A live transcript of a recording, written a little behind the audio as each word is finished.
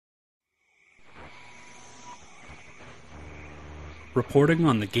reporting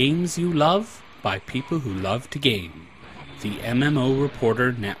on the games you love by people who love to game. The MMO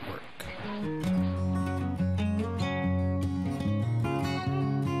Reporter Network.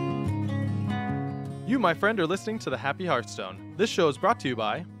 You, my friend, are listening to The Happy Hearthstone. This show is brought to you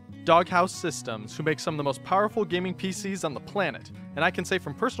by Doghouse Systems, who make some of the most powerful gaming PCs on the planet. And I can say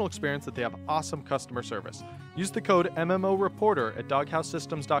from personal experience that they have awesome customer service. Use the code MMO Reporter at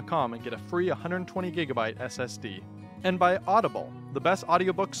doghousesystems.com and get a free 120 gigabyte SSD. And by Audible, the best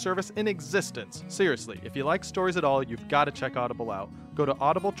audiobook service in existence. Seriously, if you like stories at all, you've got to check Audible out. Go to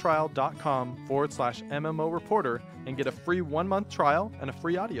audibletrial.com/MMO Reporter and get a free 1-month trial and a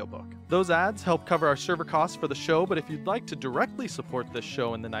free audiobook. Those ads help cover our server costs for the show, but if you'd like to directly support this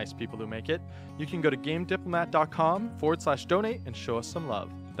show and the nice people who make it, you can go to gamediplomat.com/donate and show us some love.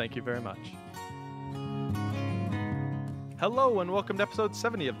 Thank you very much. Hello and welcome to episode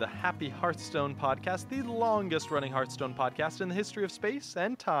 70 of the Happy Hearthstone podcast, the longest running Hearthstone podcast in the history of space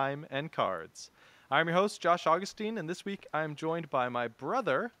and time and cards. I'm your host, Josh Augustine, and this week I'm joined by my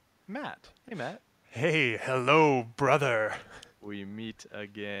brother, Matt. Hey, Matt. Hey, hello, brother. We meet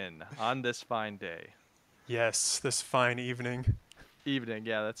again on this fine day. Yes, this fine evening. Evening,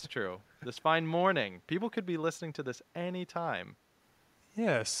 yeah, that's true. This fine morning. People could be listening to this anytime.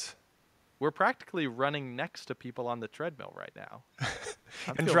 Yes. We're practically running next to people on the treadmill right now.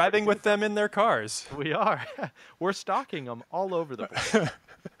 And driving with them in their cars. We are. We're stalking them all over the place.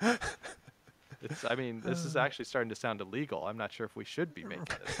 This is actually starting to sound illegal. I'm not sure if we should be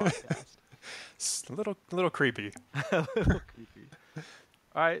making this podcast. It's a little creepy. A little creepy.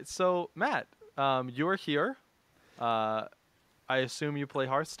 All right, so Matt, you're here. I assume you play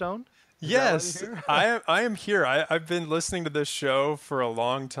Hearthstone? Yes, I am here. I've been listening to this show for a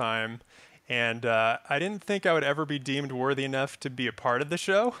long time, and I didn't think I would ever be deemed worthy enough to be a part of the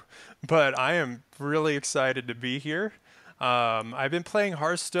show, but I am really excited to be here. I've been playing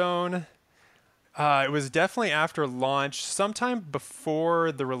Hearthstone. It was definitely after launch, sometime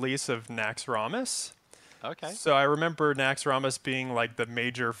before the release of Naxxramas. Okay. So I remember Naxxramas being like the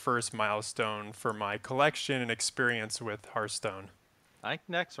major first milestone for my collection and experience with Hearthstone. I think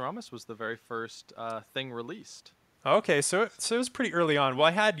Naxxramas was the very first thing released. Okay, so it was pretty early on. Well,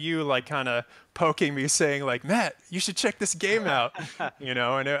 I had you like kind of poking me, saying like, Matt, you should check this game out, and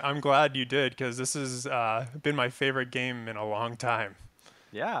I'm glad you did, because this has been my favorite game in a long time.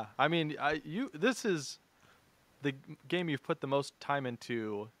 Yeah, this is the game you've put the most time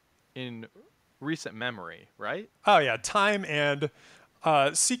into in recent memory, right? Oh yeah, time and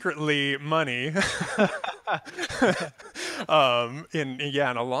secretly money.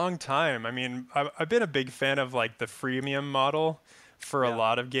 in a long time. I mean, I've been a big fan of like the freemium model for a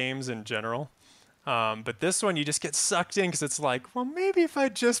lot of games in general. But this one, you just get sucked in because it's like, well, maybe if I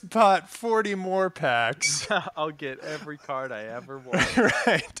just bought 40 more packs, I'll get every card I ever want.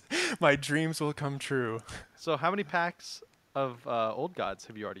 Right. My dreams will come true. So how many packs of Old Gods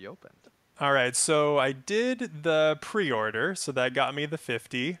have you already opened? All right, so I did the pre-order, so that got me the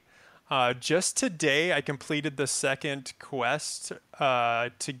 50. Just today, I completed the second quest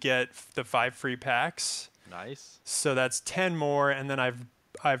to get the 5 free packs. Nice. So that's 10 more, and then I've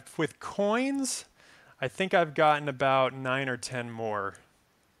with coins, I think I've gotten about 9 or 10 more.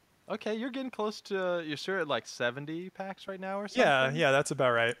 Okay, you're getting close to. You're sure at like 70 packs right now or something? Yeah, that's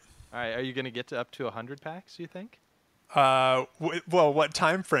about right. All right, are you going to get to up to 100 packs? You think? Well, what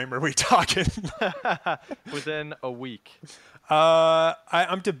time frame are we talking? Within a week.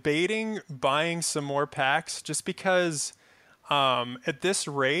 I'm debating buying some more packs just because at this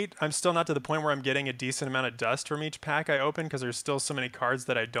rate, I'm still not to the point where I'm getting a decent amount of dust from each pack I open because there's still so many cards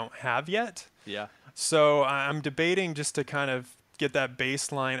that I don't have yet. Yeah. So I'm debating just to kind of get that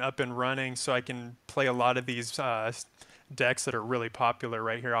baseline up and running so I can play a lot of these decks that are really popular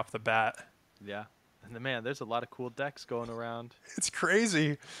right here off the bat. Yeah. And man, there's a lot of cool decks going around. It's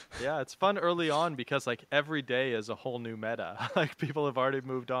crazy. Yeah, it's fun early on because like every day is a whole new meta. Like people have already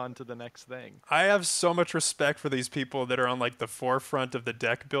moved on to the next thing. I have so much respect for these people that are on like the forefront of the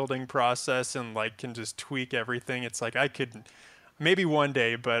deck building process and like can just tweak everything. It's like I could maybe one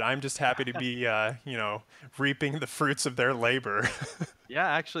day, but I'm just happy to be reaping the fruits of their labor. Yeah,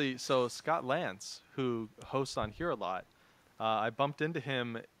 actually, so Scott Lance, who hosts on here a lot, I bumped into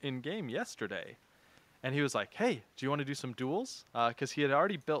him in game yesterday. And he was like, hey, do you want to do some duels? Because he had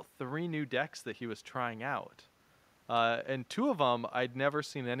already built 3 new decks that he was trying out. And 2 of them I'd never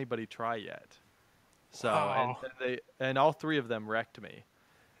seen anybody try yet. So, wow. and all 3 of them wrecked me.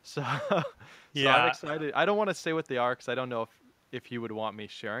 So, yeah. I'm excited. I don't want to say what they are because I don't know if he would want me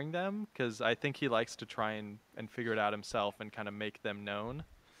sharing them. Because I think he likes to try and figure it out himself and kind of make them known.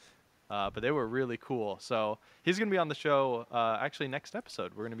 but they were really cool. So he's going to be on the show actually next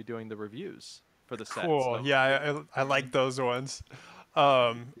episode. We're going to be doing the reviews for the set. Cool. So, Yeah, I like those ones.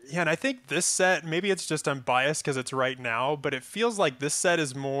 Yeah, and I think this set, maybe it's just I'm biased because it's right now, but it feels like this set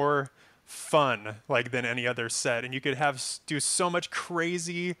is more fun like than any other set, and you could do so much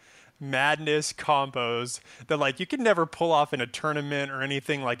crazy madness combos that like you could never pull off in a tournament or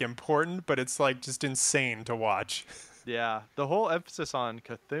anything like important, but it's like just insane to watch. yeah, the whole emphasis on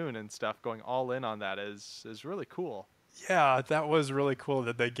Cthulhu and stuff, going all in on that is really cool. Yeah, that was really cool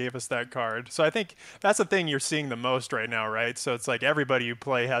that they gave us that card. So I think that's the thing you're seeing the most right now, right? So it's like everybody you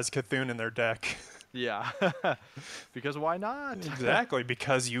play has Cthulhu in their deck. Yeah, because why not? Exactly,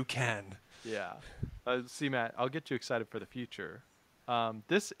 because you can. Yeah. See, Matt, I'll get you excited for the future.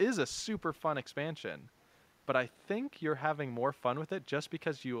 This is a super fun expansion, but I think you're having more fun with it just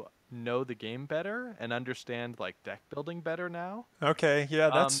because you know the game better and understand like deck building better now. Okay, yeah,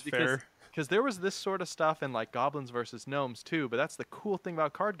 that's fair. Because there was this sort of stuff in like Goblins versus Gnomes too, but that's the cool thing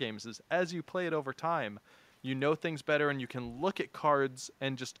about card games is as you play it over time, you know things better and you can look at cards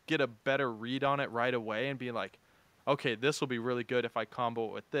and just get a better read on it right away and be like, okay, this will be really good if I combo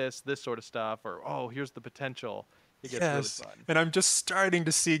it with this sort of stuff, or oh, here's the potential. It gets really fun. And I'm just starting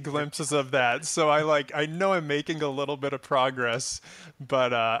to see glimpses of that. So I know I'm making a little bit of progress,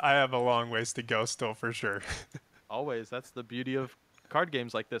 but I have a long ways to go still for sure. Always. That's the beauty of card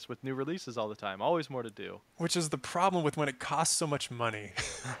games like this with new releases all the time. Always more to do. Which is the problem with when it costs so much money.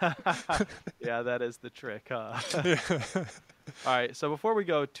 Yeah, that is the trick, huh? All right, so before we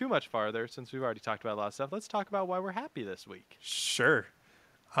go too much farther, since we've already talked about a lot of stuff, let's talk about why we're happy this week. Sure.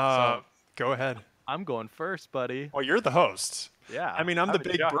 So, go ahead. I'm going first, buddy. Well, you're the host. Yeah. I mean, I'm the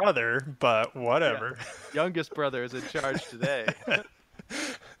big brother, but whatever. Yeah. Youngest brother is in charge today.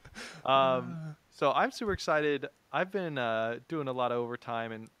 So I'm super excited. I've been doing a lot of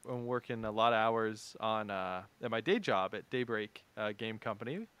overtime and working a lot of hours on at my day job at Daybreak Game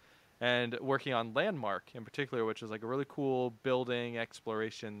Company, and working on Landmark in particular, which is like a really cool building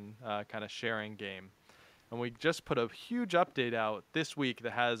exploration kind of sharing game. And we just put a huge update out this week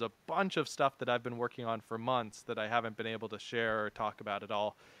that has a bunch of stuff that I've been working on for months that I haven't been able to share or talk about at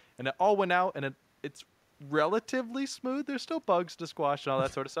all. And it all went out, and it's relatively smooth. There's still bugs to squash and all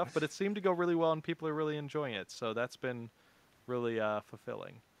that sort of stuff, but it seemed to go really well, and people are really enjoying it. So that's been really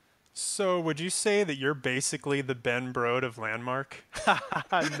fulfilling. So would you say that you're basically the Ben Brode of Landmark?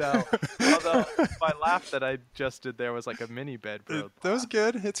 No. Although my laugh that I just did there was like a mini Ben Brode. That was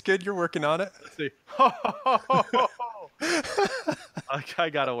good. It's good you're working on it. Let's see. I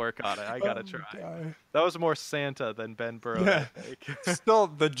gotta work on it. I gotta try. God. That was more Santa than Ben Brode. Yeah. I think. Still,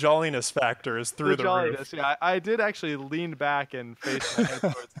 the jolliness factor is through the roof. Yeah, I did actually lean back and face my head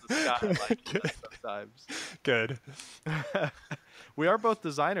towards the sky like that sometimes. Good. We are both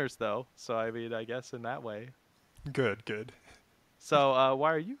designers, though, so I mean, I guess in that way. Good. So,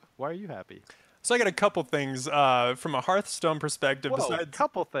 why are you happy? So I got a couple things from a Hearthstone perspective. Whoa, besides, a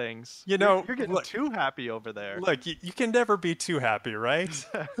couple things. You know, you're getting too happy over there. Look, you can never be too happy, right?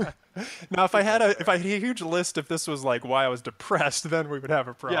 Now, if I had a huge list, if this was like why I was depressed, then we would have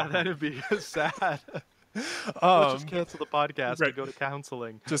a problem. Yeah, that'd be sad. Let's just cancel the podcast and go to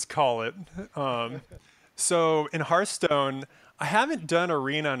counseling. Just call it. So in Hearthstone, I haven't done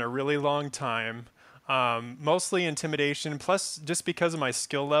Arena in a really long time. Mostly intimidation, plus just because of my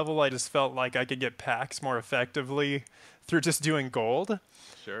skill level, I just felt like I could get packs more effectively through just doing gold.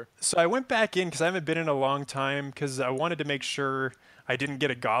 Sure. So I went back in because I haven't been in a long time because I wanted to make sure I didn't get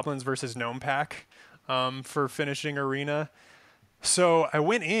a Goblins versus Gnome pack for finishing Arena. So I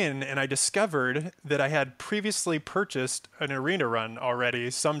went in and I discovered that I had previously purchased an Arena run already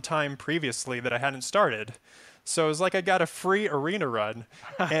sometime previously that I hadn't started. So it was like I got a free Arena run,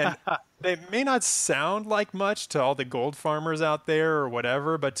 and it may not sound like much to all the gold farmers out there or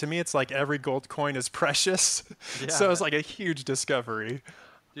whatever, but to me it's like every gold coin is precious. Yeah. So it was like a huge discovery.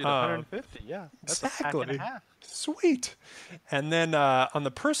 Dude, 150, yeah. That's exactly. A pack and a half. Sweet. And then on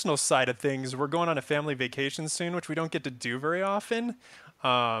the personal side of things, we're going on a family vacation soon, which we don't get to do very often. So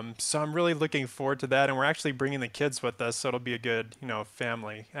I'm really looking forward to that, and we're actually bringing the kids with us, so it'll be a good,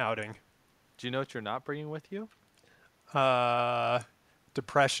 family outing. Do you know what you're not bringing with you?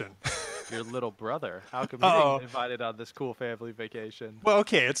 Depression. Your little brother. How come you didn't get invited on this cool family vacation? Well,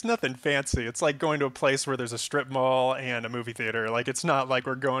 okay, it's nothing fancy. It's like going to a place where there's a strip mall and a movie theater. Like, it's not like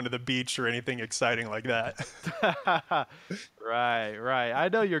we're going to the beach or anything exciting like that. Right. I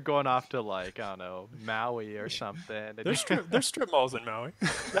know you're going off to like, I don't know, Maui or something. And There's strip malls in Maui.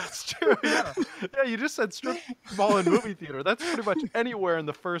 That's true. Yeah. Yeah. You just said strip mall and movie theater. That's pretty much anywhere in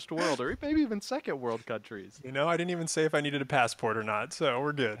the first world or maybe even second world countries. You know, I didn't even say if I needed a passport or not, so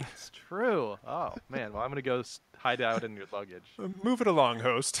we're good. It's true. Oh man. Well, I'm gonna go hide out in your luggage. Move it along,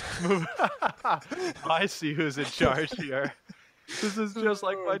 host. I see who's in charge here. This is just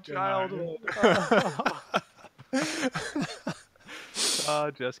like my childhood. Oh,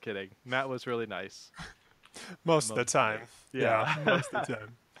 just kidding. Matt was really nice. Most of the time. Yeah. Most of the time.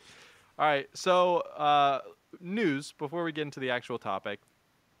 All right. So, news before we get into the actual topic.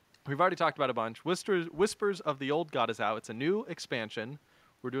 We've already talked about a bunch. Whispers of the Old God is out. It's a new expansion.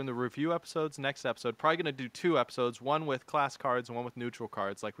 We're doing the review episodes next episode. Probably going to do 2 episodes, one with class cards and one with neutral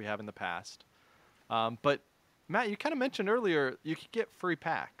cards like we have in the past. But, Matt, you kind of mentioned earlier you could get free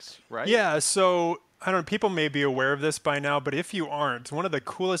packs, right? Yeah, so, I don't know, people may be aware of this by now, but if you aren't, one of the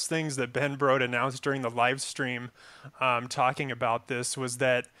coolest things that Ben Brode announced during the live stream talking about this was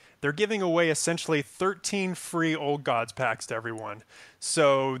that they're giving away essentially 13 free Old Gods packs to everyone.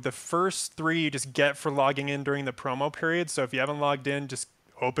 So the first 3 you just get for logging in during the promo period. So if you haven't logged in, just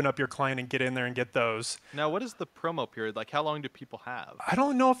open up your client and get in there and get those. Now, what is the promo period? Like, how long do people have? I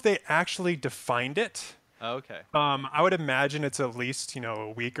don't know if they actually defined it. Oh, okay. I would imagine it's at least,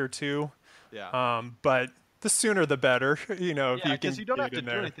 a week or 2. Yeah. But the sooner the better, if you can. Yeah, because you don't have get to in do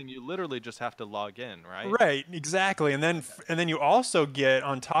there. anything. You literally just have to log in, right? Right, exactly. And then you also get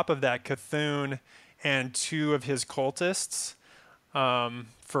on top of that Cthulhu and 2 of his cultists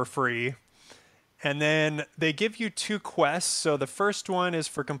for free. And then they give you 2 quests. So the first one is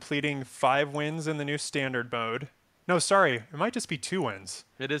for completing 5 wins in the new standard mode. No, sorry, it might just be 2 wins.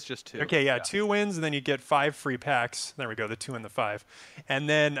 It is just 2. Okay, yeah, 2 wins, and then you get 5 free packs. There we go, the 2 and the 5. And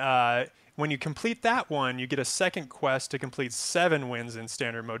then when you complete that one, you get a second quest to complete 7 wins in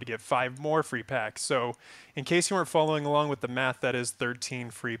standard mode to get 5 more free packs. So in case you weren't following along with the math, that is 13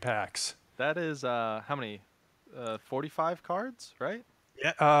 free packs. That is, how many? 45 cards, right?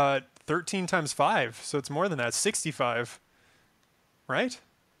 Yeah, 13 times 5, so it's more than that, 65, right?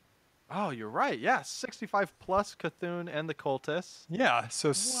 Oh, you're right. Yeah, 65 plus Cthulhu and the cultists. Yeah,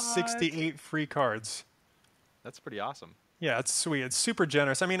 so 68 free cards. That's pretty awesome. Yeah, it's sweet. It's super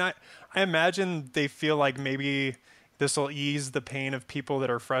generous. I mean, I imagine they feel like maybe this will ease the pain of people that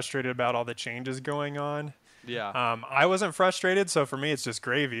are frustrated about all the changes going on. Yeah. I wasn't frustrated, so for me it's just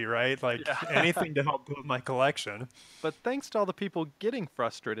gravy, right? Like anything to help build my collection. But thanks to all the people getting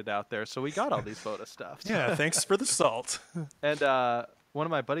frustrated out there, so we got all these bonus stuff. Yeah, thanks for the salt. And one of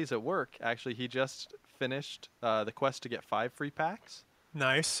my buddies at work, actually, he just finished the quest to get 5 free packs.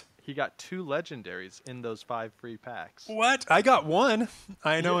 Nice. He got 2 legendaries in those 5 free packs. What? I got 1.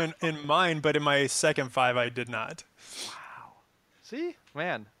 I know in mine, but in my second 5 I did not. Wow. See?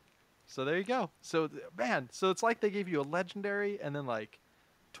 Man. So there you go. So, man, so it's like they gave you a legendary and then like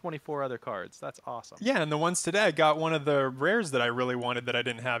 24 other cards. That's awesome. Yeah, and the ones today, I got one of the rares that I really wanted that I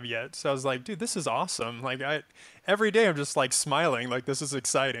didn't have yet. So I was like, dude, this is awesome. Like every day I'm just like smiling, like this is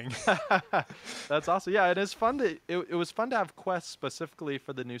exciting. That's awesome. Yeah, it is fun to it was fun to have quests specifically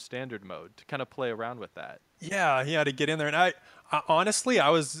for the new standard mode to kind of play around with that. Yeah, to get in there. And I honestly, I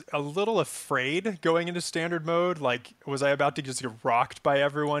was a little afraid going into standard mode. Like, was I about to just get rocked by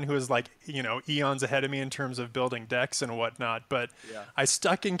everyone who was like, eons ahead of me in terms of building decks and whatnot? But I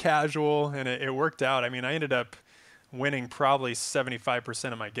stuck in casual, and it worked out. I mean, I ended up winning probably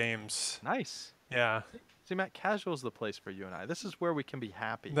 75% of my games. Nice. Yeah. See, Matt, casual is the place for you and I. This is where we can be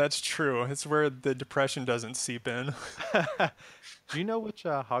happy. That's true. It's where the depression doesn't seep in. Do you know which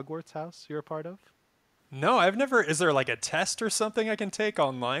Hogwarts house you're a part of? No, I've never. Is there like a test or something I can take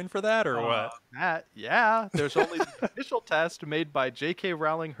online for that, or what? Matt, yeah. There's only the official test made by J.K.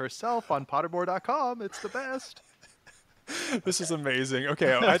 Rowling herself on Pottermore.com. It's the best. This is amazing.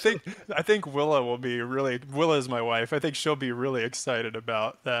 Okay, I think Willa will be really. Willa is my wife. I think she'll be really excited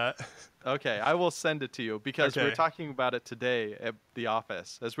about that. Okay, I will send it to you because we were talking about it today at the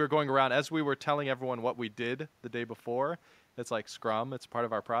office as we were going around. As we were telling everyone what we did the day before. It's like Scrum. It's part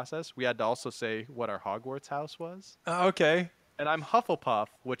of our process. We had to also say what our Hogwarts house was. Okay. And I'm Hufflepuff,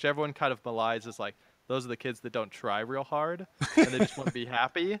 which everyone kind of belies as like, those are the kids that don't try real hard and they just want to be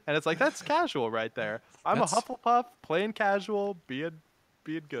happy. And it's like, that's casual right there. I'm a Hufflepuff, playing casual, being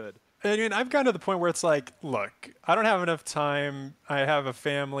good. I mean, I've gotten to the point where it's like, look, I don't have enough time. I have a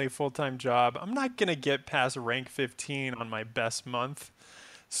family, full-time job. I'm not going to get past rank 15 on my best month.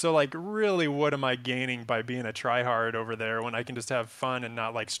 So, like, really, what am I gaining by being a tryhard over there when I can just have fun and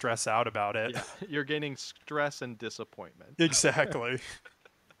not, like, stress out about it? Yeah, you're gaining stress and disappointment. Exactly.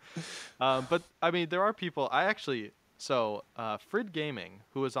 But, I mean, there are people... So, Frid Gaming,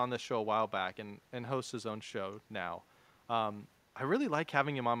 who was on this show a while back and hosts his own show now, I really like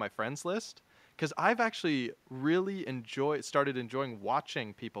having him on my friends list because I've actually really started enjoying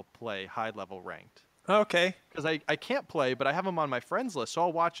watching people play high level ranked. Okay. Because I can't play, but I have him on my friends list, so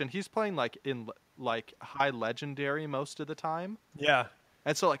I'll watch, and he's playing like in like high legendary most of the time. Yeah.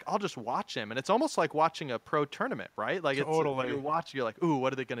 And so like I'll just watch him, and it's almost like watching a pro tournament, right? Like Totally. you're watching, you're like, ooh,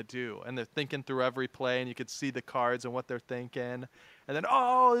 what are they gonna do? And they're thinking through every play, and you could see the cards and what they're thinking, and then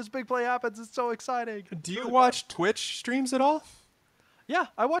oh, this big play happens! It's so exciting. Do you watch Twitch streams at all? Yeah,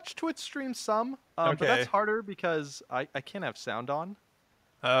 I watch Twitch streams some, but Okay. that's harder because I can't have sound on.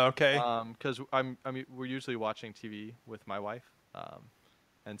 Okay. Because we're usually watching TV with my wife,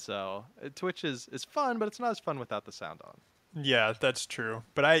 and so Twitch is fun, but it's not as fun without the sound on. Yeah, that's true.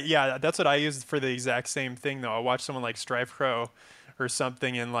 But that's what I use for the exact same thing though. I'll watch someone like Strive Crow or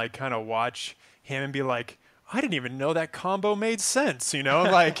something and like kind of watch him and be like, I didn't even know that combo made sense, you know?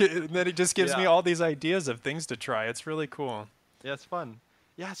 Like then it just gives me Yeah. all these ideas of things to try. It's really cool. Yeah, it's fun.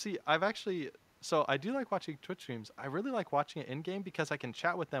 Yeah, see, so I do like watching Twitch streams. I really like watching it in game because I can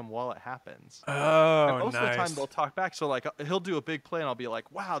chat with them while it happens. Oh, And most of the time nice. they'll talk back. So like he'll do a big play and I'll be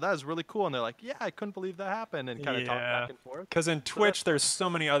like, "Wow, that is really cool." And they're like, "Yeah, I couldn't believe that happened," and kind of talk Yeah. back and forth. Because in So Twitch, there's so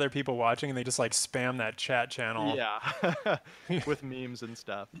many other people watching, and they just like spam that chat channel. Yeah, with memes and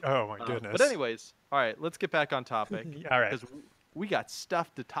stuff. Oh my goodness. But anyways, all right, let's get back on topic. All right. Because we got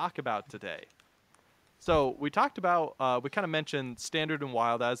stuff to talk about today. So we talked about, we kind of mentioned Standard and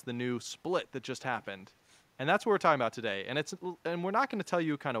Wild as the new split that just happened. And that's what we're talking about today. And we're not going to tell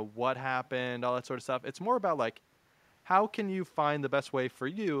you kind of what happened, all that sort of stuff. It's more about like, how can you find the best way for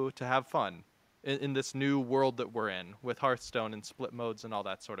you to have fun in this new world that we're in with Hearthstone and split modes and all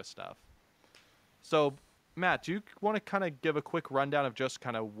that sort of stuff. So, Matt, do you want to kind of give a quick rundown of just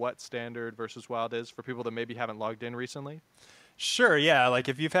kind of what Standard versus Wild is for people that maybe haven't logged in recently? Sure, yeah. Like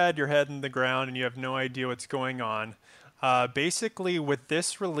if you've had your head in the ground and you have no idea what's going on, basically with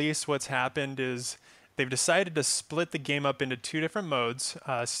this release, what's happened is they've decided to split the game up into two different modes,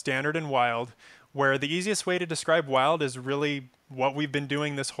 Standard and Wild, where the easiest way to describe Wild is really what we've been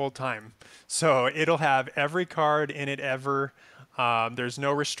doing this whole time. So it'll have every card in it ever. There's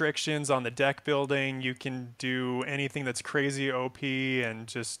no restrictions on the deck building. You can do anything that's crazy OP and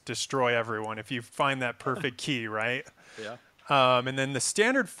just destroy everyone if you find that perfect key, right? Yeah. And then the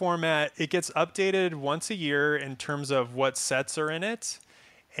standard format, it gets updated once a year in terms of what sets are in it.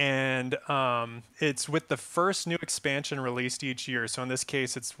 And it's with the first new expansion released each year. So in this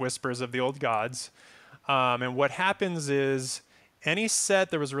case, it's Whispers of the Old Gods. And what happens is any set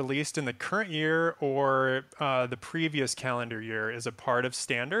that was released in the current year or the previous calendar year is a part of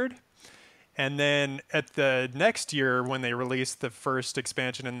standard. And then at the next year, when they release the first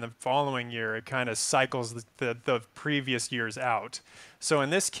expansion in the following year, it kind of cycles the previous years out. So in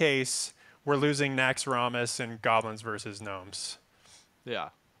this case, we're losing Naxxramas and Goblins versus Gnomes. Yeah.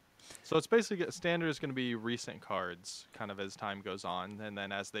 So it's basically Standard is going to be recent cards kind of as time goes on. And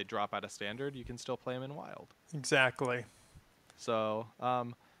then as they drop out of Standard, you can still play them in Wild. Exactly. So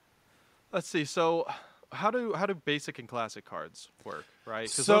let's see. So how do basic and classic cards work, right?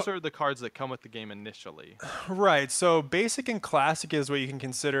 Because those are the cards that come with the game initially. Right. So basic and classic is what you can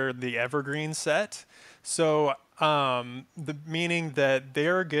consider the evergreen set. So the meaning that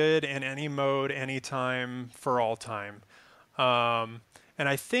they're good in any mode, anytime, for all time. And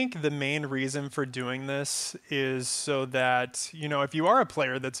I think the main reason for doing this is so that, you know, if you are a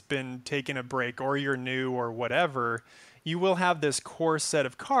player that's been taking a break or you're new or whatever, you will have this core set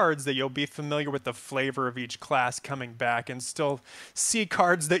of cards that you'll be familiar with the flavor of each class coming back and still see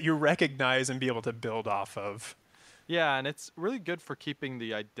cards that you recognize and be able to build off of. Yeah, and it's really good for keeping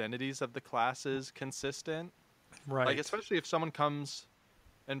the identities of the classes consistent. Right. Like, especially if someone comes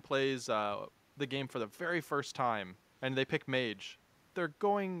and plays the game for the very first time and they pick Mage, they're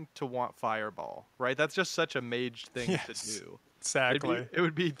going to want Fireball, right? That's just such a Mage thing to do. Exactly. It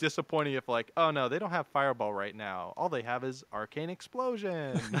would be disappointing if, like, oh no, they don't have Fireball right now. All they have is Arcane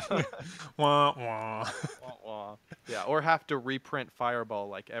Explosion. Wah, wah. Wah, wah. Yeah, or have to reprint Fireball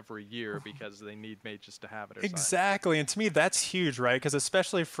like every year because they need mages to have it. Or Exactly. And to me, that's huge, right? Because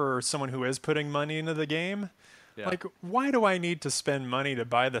especially for someone who is putting money into the game, like, why do I need to spend money to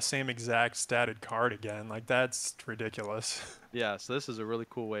buy the same exact statted card again? Like, that's ridiculous. Yeah, so this is a really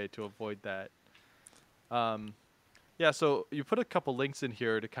cool way to avoid that. Yeah, so you put a couple links in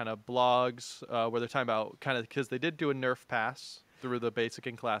here to kind of blogs where they're talking about kind of, because they did do a nerf pass through the basic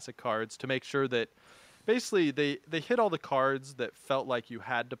and classic cards to make sure that basically they hit all the cards that felt like you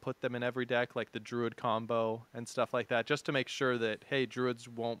had to put them in every deck, like the Druid combo and stuff like that, just to make sure that, hey, Druids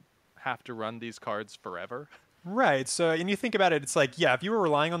won't have to run these cards forever. Right. So, and you think about it, it's like, yeah, if you were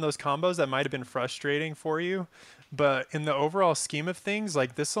relying on those combos, that might have been frustrating for you. But in the overall scheme of things,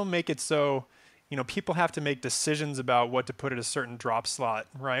 like this will make it so, people have to make decisions about what to put at a certain drop slot,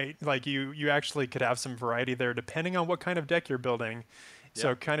 right? Like you actually could have some variety there depending on what kind of deck you're building. So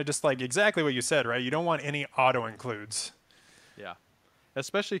Yeah. kind of just like exactly what you said, right? You don't want any auto includes. Yeah.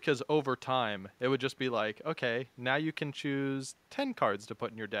 Especially because over time, it would just be like, okay, now you can choose 10 cards to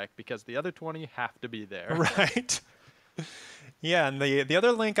put in your deck because the other 20 have to be there. Right. Yeah, and the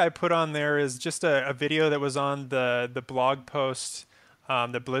other link I put on there is just a video that was on the blog post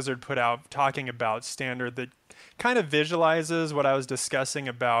that Blizzard put out talking about standard that kind of visualizes what I was discussing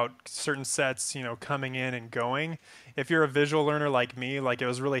about certain sets, coming in and going. If you're a visual learner like me, like it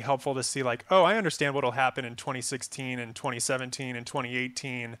was really helpful to see like, oh, I understand what'll happen in 2016 and 2017 and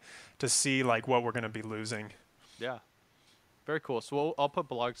 2018 to see like what we're going to be losing. Yeah. Very cool. So I'll put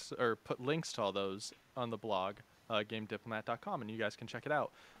blogs or put links to all those on the blog, gamediplomat.com, and you guys can check it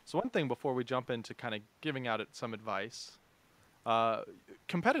out. So one thing before we jump into kind of giving out some advice,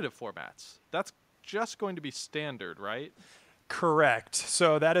 competitive formats. That's just going to be standard, right? Correct.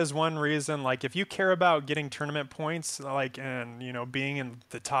 So that is one reason, like if you care about getting tournament points, like, and, being in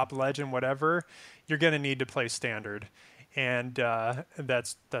the top legend, whatever, you're going to need to play standard. And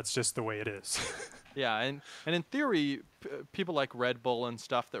that's just the way it is. Yeah, and in theory, people like Red Bull and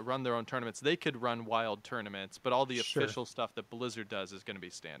stuff that run their own tournaments, they could run wild tournaments, but all the Sure. official stuff that Blizzard does is going to be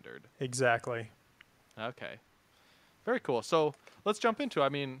standard. Exactly. Okay. Very cool. So let's jump into,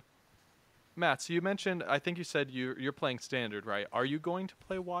 Matt, so you mentioned, I think you said you're playing standard, right? Are you going to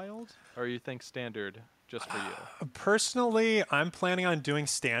play wild, or you think standard just for you? Personally, I'm planning on doing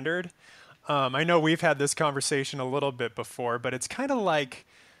standard. I know we've had this conversation a little bit before, but it's kind of like,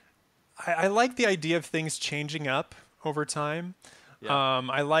 I like the idea of things changing up over time. Yeah.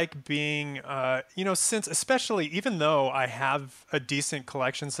 I like being, since especially even though I have a decent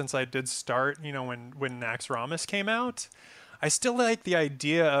collection since I did start, when Nax Ramus came out, I still like the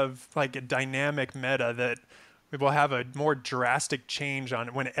idea of like a dynamic meta that we will have a more drastic change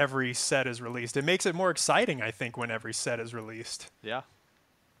on when every set is released. It makes it more exciting, I think, when every set is released. Yeah.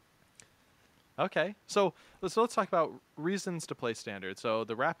 Okay, so let's talk about reasons to play standard. So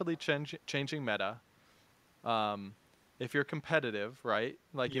the rapidly changing meta. If you're competitive, right?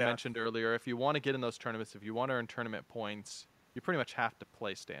 Like you Yeah. mentioned earlier, if you want to get in those tournaments, if you want to earn tournament points, you pretty much have to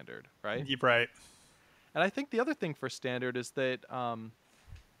play standard, right? Right. And I think the other thing for standard is that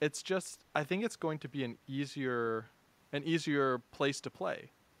I think it's going to be an easier place to play,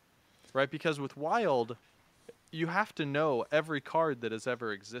 right? Because with wild, you have to know every card that has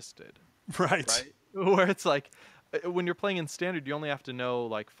ever existed. Right. Where it's like, when you're playing in standard, you only have to know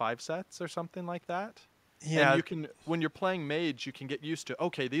like 5 sets or something like that. Yeah. And you can, when you're playing mage, you can get used to,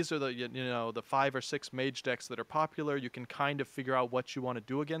 okay, these are the, the 5 or 6 mage decks that are popular. You can kind of figure out what you want to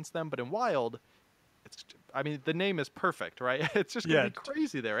do against them. But in wild, the name is perfect, right? It's just going to be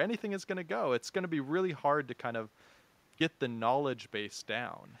crazy there. Anything is going to go. It's going to be really hard to kind of get the knowledge base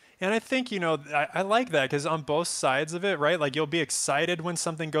down. And I think, I like that because on both sides of it, right? Like you'll be excited when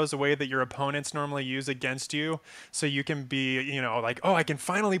something goes away that your opponents normally use against you. So you can be, like, oh, I can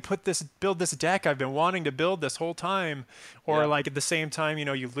finally build this deck I've been wanting to build this whole time. Or like at the same time,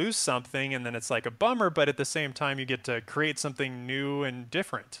 you lose something and then it's like a bummer, but at the same time you get to create something new and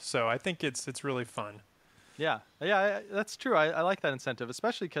different. So I think it's really fun. Yeah, that's true. I like that incentive,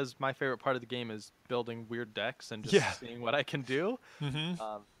 especially because my favorite part of the game is building weird decks and just seeing what I can do. Mm-hmm.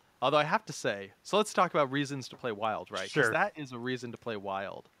 Although I have to say, so let's talk about reasons to play wild, right? Because Sure. that is a reason to play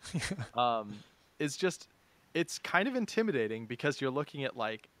wild. It's kind of intimidating because you're looking at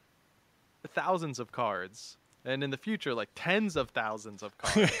like thousands of cards, and in the future, like tens of thousands of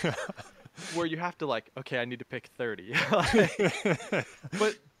cards, where you have to like, okay, I need to pick 30.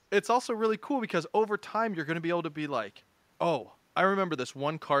 But it's also really cool because over time you're going to be able to be like, oh, I remember this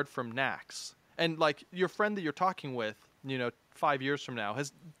one card from Nax. And like your friend that you're talking with, 5 years from now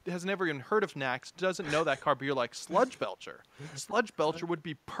has never even heard of Nax, doesn't know that card, but you're like, Sludge Belcher. Sludge Belcher would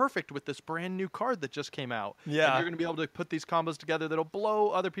be perfect with this brand new card that just came out. Yeah. And you're going to be able to put these combos together that'll blow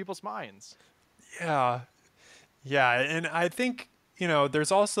other people's minds. Yeah. Yeah. And I think,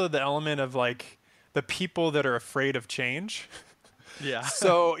 there's also the element of like the people that are afraid of change. Yeah.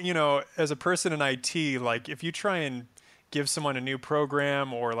 So, as a person in IT, like if you try and give someone a new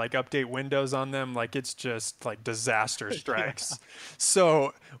program or like update Windows on them, like it's just like disaster strikes. Yeah.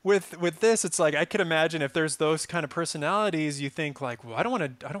 So with this, it's like I could imagine if there's those kind of personalities, you think like, well, I don't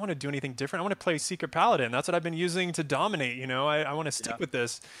want to do anything different. I want to play Secret Paladin. That's what I've been using to dominate. I want to stick with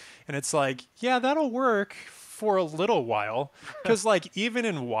this, and it's like, yeah, that'll work for a little while, because like even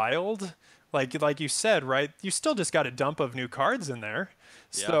in Wild, like you said, right? You still just got a dump of new cards in there.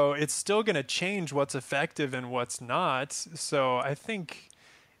 So it's still going to change what's effective and what's not. So I think,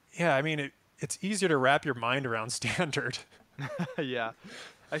 yeah, I mean, it's easier to wrap your mind around standard. Yeah.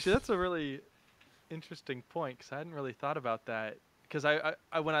 Actually, that's a really interesting point because I hadn't really thought about that. Because I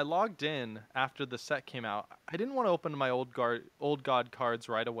when I logged in after the set came out, I didn't want to open my old god cards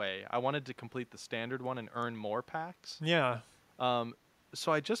right away. I wanted to complete the standard one and earn more packs. Yeah.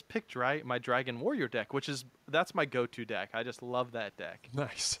 So I just picked my Dragon Warrior deck, that's my go-to deck. I just love that deck.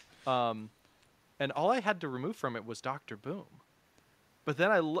 Nice. And all I had to remove from it was Dr. Boom. But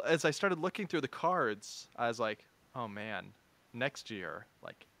then as I started looking through the cards, I was like, oh man, next year,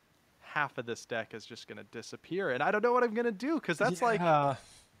 like half of this deck is just gonna disappear, and I don't know what I'm gonna do because that's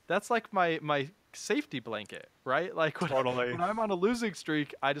like my safety blanket, right? Like when I'm on a losing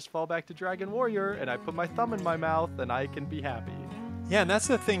streak, I just fall back to Dragon Warrior and I put my thumb in my mouth and I can be happy. Yeah, and that's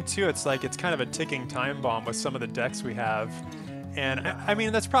the thing too. It's like it's kind of a ticking time bomb with some of the decks we have. And I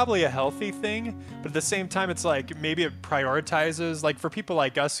mean, that's probably a healthy thing, but at the same time, it's like maybe it prioritizes, like for people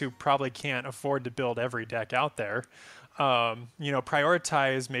like us who probably can't afford to build every deck out there,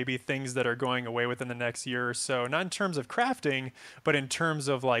 prioritize maybe things that are going away within the next year or so, not in terms of crafting, but in terms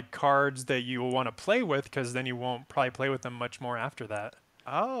of like cards that you will want to play with, because then you won't probably play with them much more after that.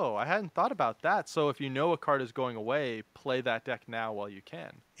 Oh, I hadn't thought about that. So if you know a card is going away, play that deck now while you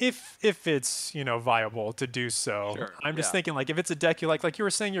can. If it's, viable to do so. Sure, I'm just thinking, like, if it's a deck you like you were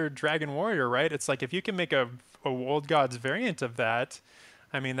saying you're a Dragon Warrior, right? It's like if you can make a Old Gods variant of that,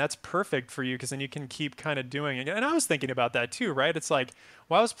 I mean, that's perfect for you because then you can keep kind of doing it. And I was thinking about that too, right? It's like,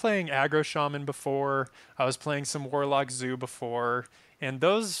 well, I was playing Aggro Shaman before, I was playing some Warlock Zoo before, and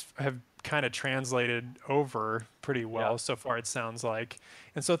those have kind of translated over pretty well so far, it sounds like.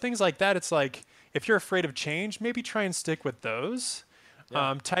 And so things like that, it's like, if you're afraid of change, maybe try and stick with those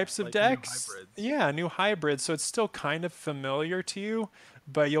types of decks. New hybrids. So it's still kind of familiar to you,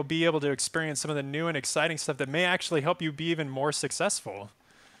 but you'll be able to experience some of the new and exciting stuff that may actually help you be even more successful.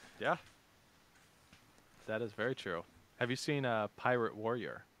 Yeah. That is very true. Have you seen Pirate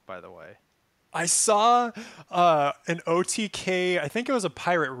Warrior, by the way? I saw an OTK, I think it was a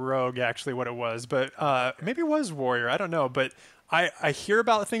Pirate Rogue, actually, what it was, but maybe it was Warrior, I don't know, but I hear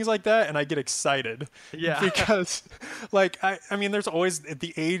about things like that and I get excited. Yeah. Because, like, I mean, there's always, at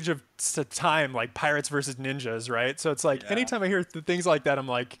the age of time, like, pirates versus ninjas, right? So it's like, anytime I hear things like that, I'm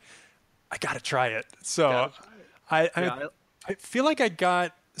like, I gotta try it. So I feel like I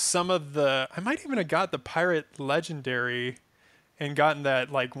got I might even have got the Pirate Legendary and gotten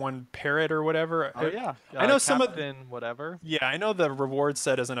that like one parrot or whatever. Oh yeah, I know Captain whatever. Yeah, I know the reward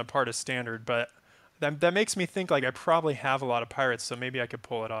set isn't a part of standard, but that makes me think like I probably have a lot of pirates, so maybe I could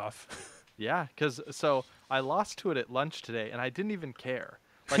pull it off. Yeah, so I lost to it at lunch today, and I didn't even care.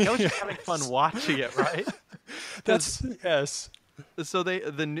 Like I was just having fun watching it, right? Yes. So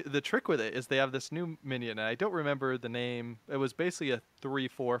the trick with it is they have this new minion, and I don't remember the name. It was basically a 3/4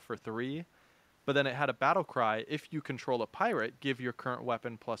 for 3. But then it had a battle cry, if you control a pirate, give your current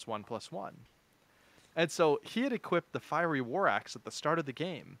weapon +1/+1. And so he had equipped the Fiery War Axe at the start of the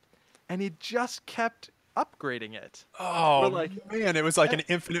game, and he just kept upgrading it. Oh, man, it was like an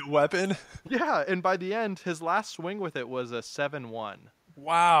infinite weapon. Yeah, and by the end, his last swing with it was a 7/1.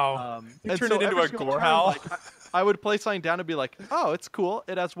 Wow. You turned it into a Gorehowl? Like, I would play something down and be like, oh, it's cool.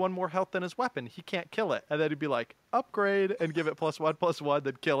 It has 1 more health than his weapon. He can't kill it. And then he'd be like, upgrade, and give it +1/+1,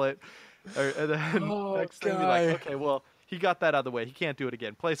 then kill it. And then next thing be like, okay, well, he got that out of the way. He can't do it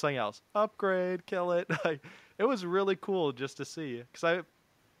again. Play something else. Upgrade, kill it. Like, it was really cool just to see. Because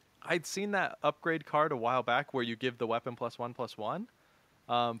I'd seen that upgrade card a while back where you give the weapon +1/+1.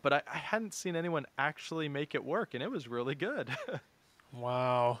 But I hadn't seen anyone actually make it work, and it was really good.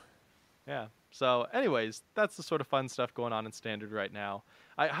 Wow. Yeah. So anyways, that's the sort of fun stuff going on in Standard right now.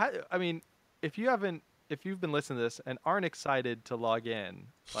 I mean, if you've been listening to this and aren't excited to log in,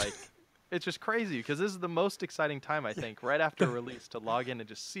 like, it's just crazy because this is the most exciting time, I think, right after release to log in and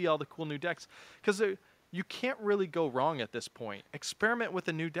just see all the cool new decks. Because you can't really go wrong at this point. Experiment with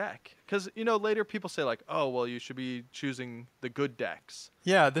a new deck. Because, later people say like, oh, well, you should be choosing the good decks.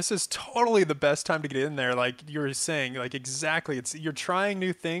 Yeah, this is totally the best time to get in there. Like you were saying, like exactly. You're trying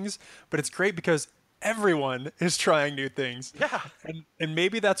new things, but it's great because everyone is trying new things. Yeah. And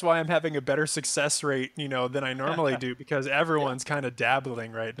maybe that's why I'm having a better success rate, than I normally do because everyone's kind of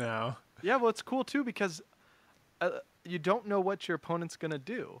dabbling right now. Yeah, well, it's cool too because you don't know what your opponent's going to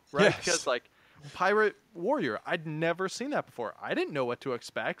do, right? Yes. Because like Pirate Warrior, I'd never seen that before. I didn't know what to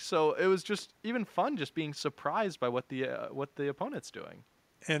expect, so it was just even fun just being surprised by what the opponent's doing.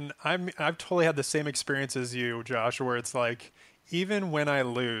 And I've totally had the same experience as you, Josh, where it's like even when I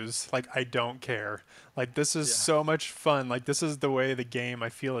lose, like I don't care. Like this is Yeah. so much fun. Like this is the way the game I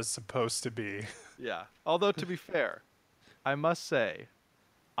feel is supposed to be. Yeah. Although to be fair, I must say,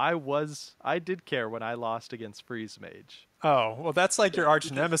 I did care when I lost against Freeze Mage. Oh, well that's like your arch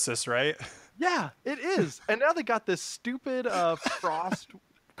Because nemesis, right? yeah, it is. And now they got this stupid frost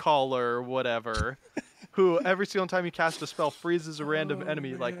caller or whatever, who every single time you cast a spell freezes a random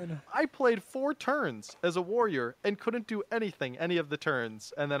enemy. Like man. I played 4 turns as a warrior and couldn't do anything any of the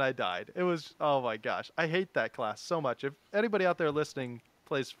turns, and then I died. It was, oh my gosh, I hate that class so much. If anybody out there listening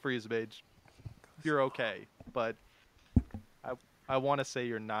plays Freeze Mage, you're okay, but I I want to say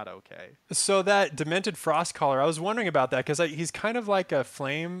you're not okay. So that Demented Frostcaller, I was wondering about that because he's kind of like a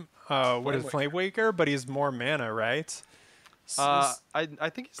flame, Flame Waker, but he's more mana, right? I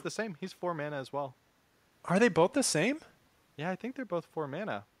think he's the same. He's 4 mana as well. Are they both the same? Yeah, I think they're both 4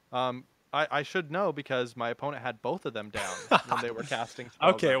 mana. I should know because my opponent had both of them down when they were casting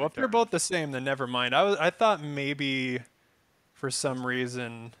spells. Okay, well if they're turn. both the same, then never mind. I thought maybe for some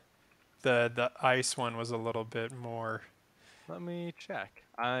reason the ice one was a little bit more. Let me check.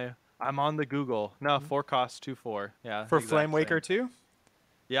 I'm on the Google. No, 4 costs 2/4. Yeah. For exact Flame Waker same. too?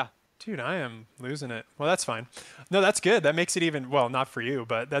 Yeah. Dude, I am losing it. Well, that's fine. No, that's good. That makes it even, well, not for you,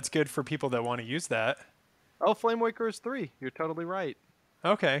 but that's good for people that want to use that. Oh, Flame Waker is 3. You're totally right.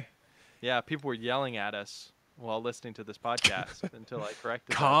 Okay. Yeah, people were yelling at us while listening to this podcast until I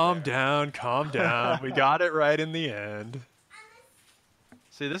corrected. Calm down, calm down. We got it right in the end.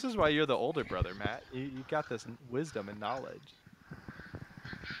 See, this is why you're the older brother, Matt. You got this wisdom and knowledge.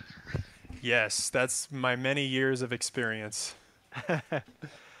 Yes, that's my many years of experience.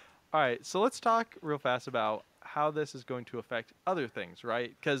 All right, so let's talk real fast about how this is going to affect other things,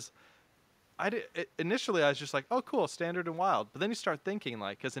 right? Because initially I was just like, oh, cool, standard and wild. But then you start thinking,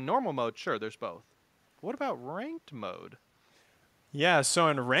 like, because in normal mode, sure, there's both. What about ranked mode? Yeah, so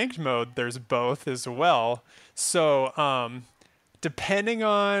in ranked mode, there's both as well. So, depending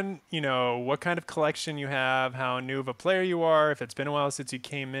on, what kind of collection you have, how new of a player you are, if it's been a while since you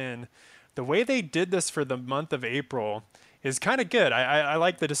came in, the way they did this for the month of April is kind of good. I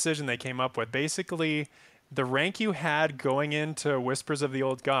like the decision they came up with. Basically, the rank you had going into Whispers of the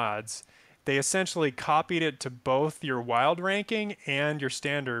Old Gods, they essentially copied it to both your wild ranking and your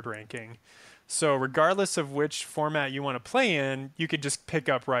standard ranking. So regardless of which format you want to play in, you could just pick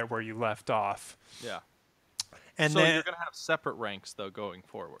up right where you left off. Yeah. And so then, you're going to have separate ranks, though, going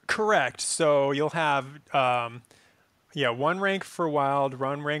forward. Correct. So you'll have, one rank for wild,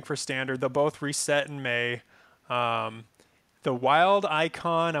 one rank for standard. They'll both reset in May. The wild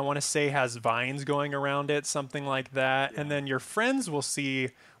icon, I want to say, has vines going around it, something like that. Yeah. And then your friends will see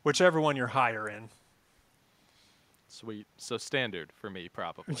whichever one you're higher in. Sweet. So standard for me,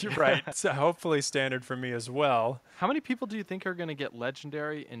 probably. You're right. So hopefully standard for me as well. How many people do you think are going to get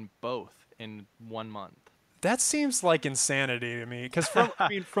legendary in both in 1 month? That seems like insanity to me. Because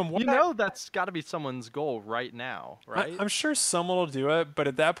from what that's got to be someone's goal right now, right? I'm sure someone will do it, but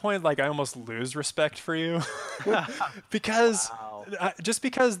at that point, like, I almost lose respect for you. Because just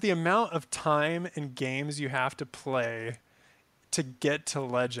because the amount of time and games you have to play to get to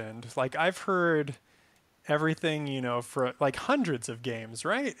legend, like, I've heard everything, for like hundreds of games,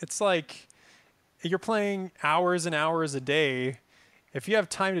 right? It's like you're playing hours and hours a day. If you have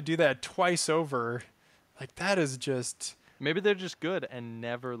time to do that twice over, like, that is just... Maybe they're just good and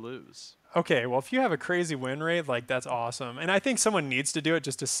never lose. Okay, well, if you have a crazy win rate, like, that's awesome. And I think someone needs to do it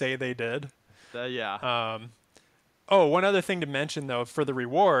just to say they did. Yeah. One other thing to mention, though, for the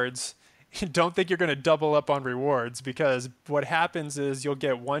rewards, don't think you're going to double up on rewards, because what happens is you'll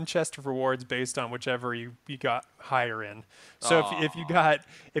get 1 chest of rewards based on whichever you got higher in. So if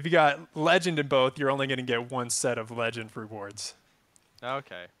you got legend in both, you're only going to get 1 set of legend rewards.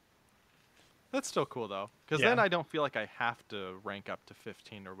 Okay. That's still cool, though, because then I don't feel like I have to rank up to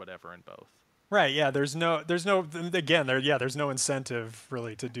 15 or whatever in both. Right, yeah, there's no incentive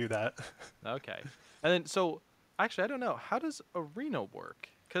really to do that. Okay. And then, so, actually, I don't know. How does Arena work?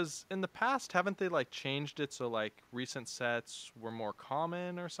 Because in the past, haven't they, like, changed it so, like, recent sets were more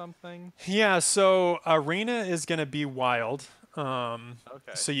common or something? Yeah, so Arena is going to be wild. Okay.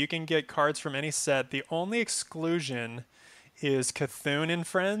 So you can get cards from any set. The only exclusion is Cthulhu and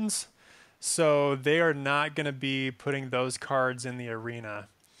Friends. So they are not going to be putting those cards in the arena.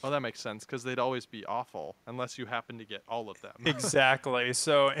 Well, that makes sense, because they'd always be awful unless you happen to get all of them. Exactly.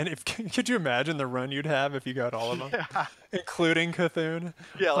 So, and could you imagine the run you'd have if you got all of them, including Cthulhu?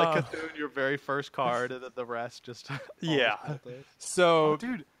 Yeah, like Cthulhu, your very first card, and then the rest just. Yeah. So,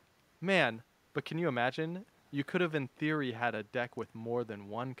 dude, man, but can you imagine? You could have, in theory, had a deck with more than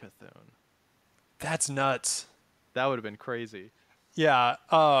 1 Cthulhu. That's nuts. That would have been crazy. Yeah.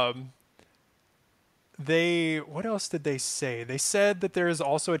 What else did they say? They said that there is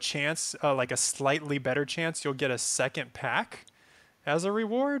also a chance, like a slightly better chance, you'll get a second pack as a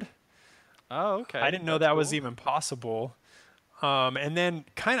reward. Oh, I okay. didn't know That's that was cool. even possible. And then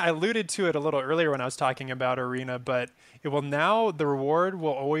kind of I alluded to it a little earlier when I was talking about Arena, but it will now, the reward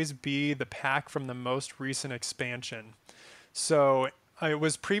will always be the pack from the most recent expansion. So it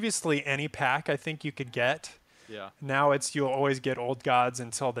was previously any pack I think you could get. Yeah. Now it's you'll always get Old Gods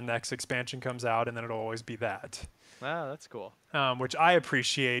until the next expansion comes out, and then it'll always be that. Ah, that's cool. Which I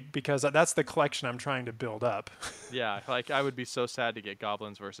appreciate because that's the collection I'm trying to build up. Yeah, like I would be so sad to get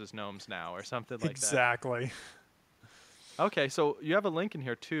goblins versus gnomes now or something like that. Exactly. Okay, so you have a link in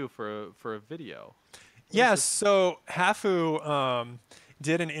here too for a video. Yes, so Hafu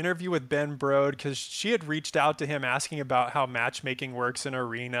did an interview with Ben Brode because she had reached out to him asking about how matchmaking works in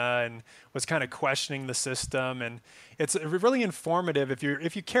Arena and was kind of questioning the system. And it's really informative if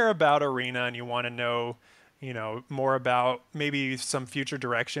you care about Arena and you want to know, more about maybe some future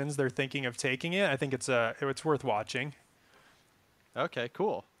directions they're thinking of taking it. I think it's worth watching. Okay,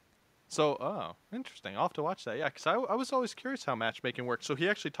 cool. So, oh, interesting. I'll have to watch that. Yeah, because I was always curious how matchmaking works. So he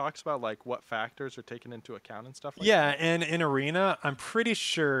actually talks about like what factors are taken into account and stuff like Yeah, that. and in Arena, I'm pretty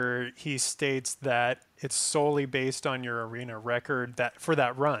sure he states that it's solely based on your Arena record that for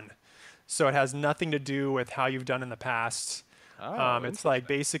that run. So it has nothing to do with how you've done in the past. Oh, It's like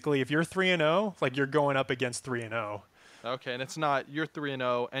interesting. basically if you're 3-0, like you're going up against 3-0. Okay, and it's not you're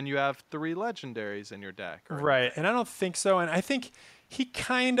 3-0 and you have 3 legendaries in your deck or Right. anything. And I don't think so. And I think he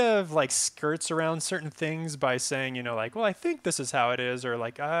kind of like skirts around certain things by saying, like, well, I think this is how it is, or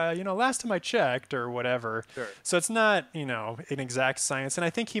like, last time I checked, or whatever. Sure. So it's not, an exact science. And I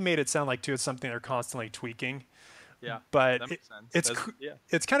think he made it sound like too it's something they're constantly tweaking. Yeah, But that makes sense. it's Yeah,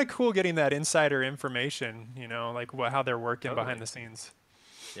 it's kind of cool getting that insider information, like how they're working totally. behind the scenes.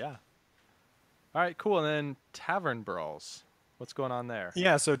 Yeah. All right, cool. And then Tavern Brawls. What's going on there?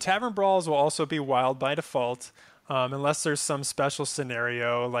 Yeah, so Tavern Brawls will also be wild by default, unless there's some special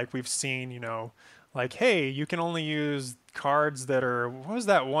scenario like we've seen, like, hey, you can only use cards that are, what was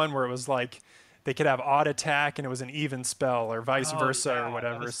that one where it was like they could have odd attack and it was an even spell or vice Oh versa or yeah, that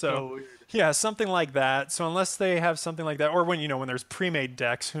whatever. was So, so weird. yeah, something like that. So unless they have something like that, or when there's pre-made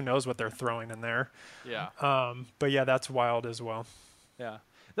decks, who knows what they're throwing in there. Yeah, But yeah, that's wild as well. yeah.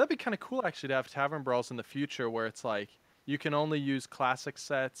 That'd be kind of cool actually to have Tavern Brawls in the future where it's like you can only use classic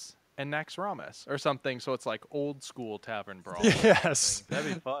sets and Naxxramas or something. So it's like old school Tavern Brawl. Or Yes, something.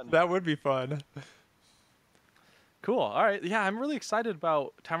 That'd be fun. that would be fun. Cool. All right. Yeah, I'm really excited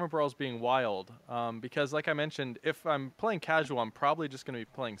about Tavern Brawls being wild because, like I mentioned, if I'm playing casual, I'm probably just going to be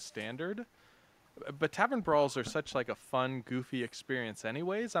playing standard. But Tavern Brawls are such like a fun, goofy experience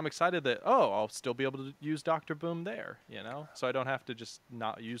anyways. I'm excited that, I'll still be able to use Dr. Boom there, So I don't have to just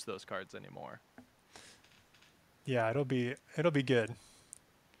not use those cards anymore. Yeah, it'll be good.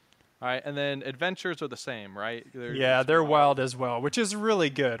 All right, and then adventures are the same, right? Yeah, just they're wild as well, which is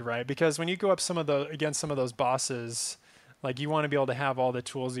really good, right? Because when you go up against some of those bosses, like you want to be able to have all the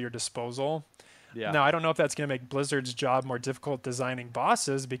tools at your disposal. Yeah. Now, I don't know if that's going to make Blizzard's job more difficult designing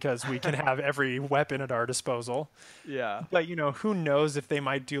bosses because we can have every weapon at our disposal. Yeah. But, who knows if they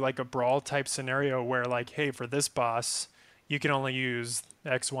might do like a brawl type scenario where like, hey, for this boss, you can only use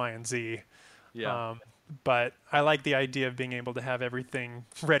X, Y, and Z. Yeah. But I like the idea of being able to have everything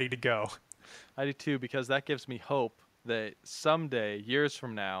ready to go. I do too because that gives me hope that someday, years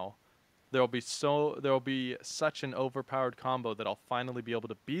from now, there'll be such an overpowered combo that I'll finally be able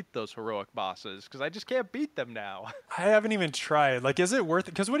to beat those heroic bosses because I just can't beat them now. I haven't even tried. Like, is it worth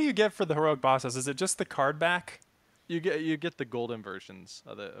it? Because what do you get for the heroic bosses? Is it just the card back? You get the golden versions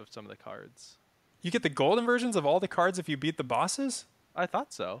of some of the cards. You get the golden versions of all the cards if you beat the bosses? I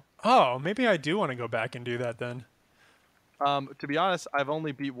thought so. Oh, maybe I do want to go back and do that then. To be honest, I've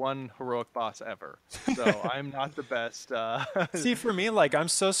only beat one heroic boss ever, so I'm not the best. See, for me, like, I'm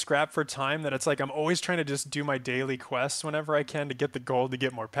so scrapped for time that it's like I'm always trying to just do my daily quests whenever I can to get the gold to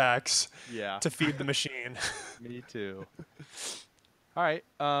get more packs Yeah, to feed the machine. me too. All right,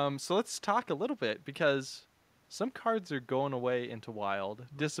 so let's talk a little bit because some cards are going away into Wild,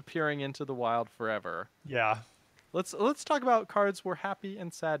 disappearing into the Wild forever. Yeah. Let's talk about cards we're happy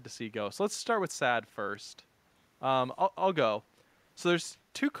and sad to see go. So let's start with sad first. I'll go. So there's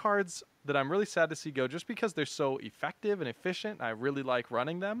 2 cards that I'm really sad to see go just because they're so effective and efficient. And I really like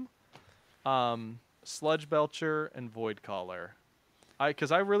running them. Sludge Belcher and Void Caller.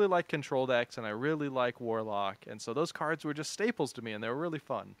 Because I really like Control decks and I really like Warlock. And so those cards were just staples to me and they were really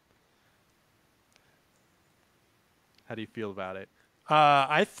fun. How do you feel about it?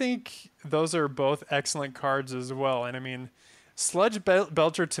 I think those are both excellent cards as well. And I mean,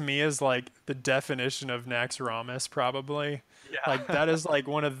 Belcher to me is like the definition of Naxxramas, probably. Like Yeah. that is like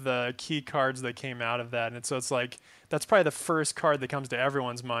one of the key cards that came out of that. And so it's like that's probably the first card that comes to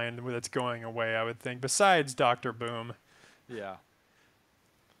everyone's mind that's going away, I would think, besides Dr. Boom. Yeah.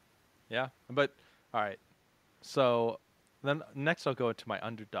 Yeah. But all right. So then next I'll go into my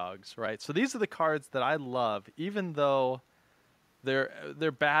underdogs, right? So these are the cards that I love, even though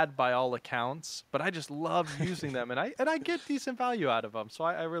they're bad by all accounts, but I just love using them, and I get decent value out of them. So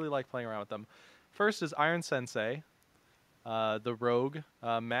I really like playing around with them. First is Iron Sensei, the rogue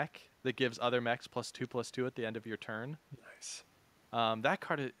mech that gives other mechs +2/+2 at the end of your turn. Nice. That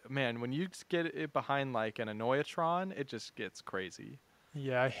card, man, when you get it behind like an Annoyatron, it just gets crazy.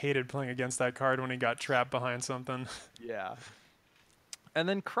 Yeah, I hated playing against that card when he got trapped behind something. Yeah. And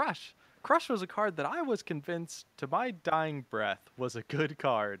then Crush. Crush was a card that I was convinced, to my dying breath, was a good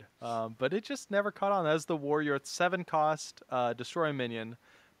card. But it just never caught on. As the warrior, it's 7 cost, destroy a minion.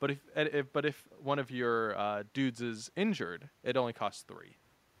 But if one of your dudes is injured, it only costs 3.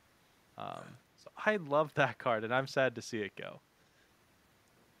 So I love that card, and I'm sad to see it go.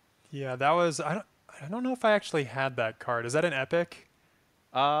 Yeah, that was I don't know if I actually had that card. Is that an epic?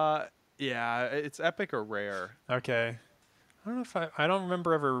 Yeah, it's epic or rare. Okay. I don't know if I don't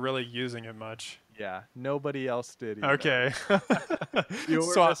remember ever really using it much. Yeah, nobody else did either. Okay. You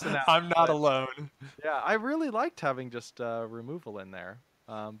were So missing out. I'm not alone. Yeah, I really liked having just removal in there.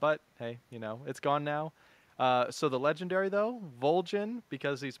 But hey, it's gone now. So the legendary though, Vol'jin,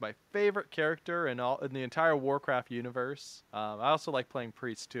 because he's my favorite character in the entire Warcraft universe. I also like playing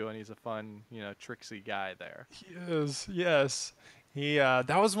Priest too, and he's a fun, tricksy guy there. He is, yes. He that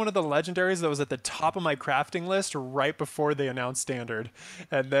was one of the legendaries that was at the top of my crafting list right before they announced standard.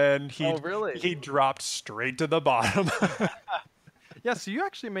 And then Oh, really? he dropped straight to the bottom. Yeah, so you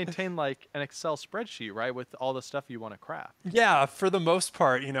actually maintain like an Excel spreadsheet, right, with all the stuff you want to craft. Yeah, for the most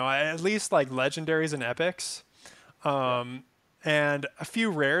part, at least like legendaries and epics. And a few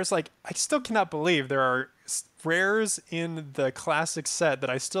rares. Like, I still cannot believe there are rares in the classic set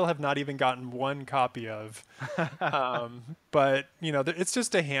that I still have not even gotten one copy of. But, it's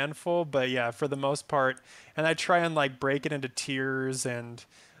just a handful. But yeah, for the most part. And I try and like break it into tiers and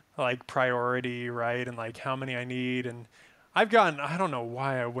like priority, right? And like how many I need. And I don't know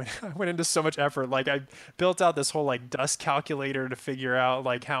why I went into so much effort. Like I built out this whole like dust calculator to figure out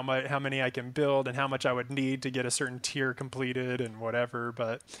like how many I can build and how much I would need to get a certain tier completed and whatever.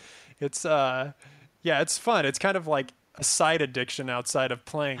 But it's it's fun. It's kind of like a side addiction outside of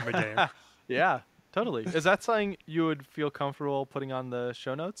playing the game. Yeah, totally. Is that something you would feel comfortable putting on the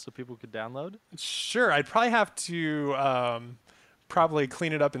show notes so people could download? Sure, I'd probably have to probably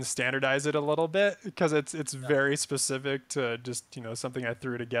clean it up and standardize it a little bit because it's very specific to just something I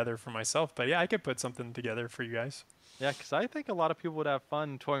threw together for myself. But yeah, I could put something together for you guys. Yeah, because I think a lot of people would have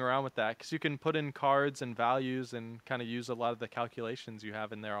fun toying around with that because you can put in cards and values and kind of use a lot of the calculations you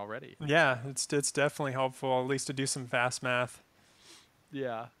have in there already. Yeah, it's definitely helpful, at least to do some fast math.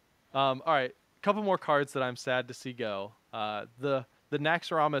 Yeah. All right, a couple more cards that I'm sad to see go. The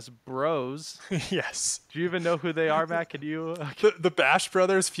Naxxramas Bros. Yes. Do you even know who they are, Matt? Can you? The Bash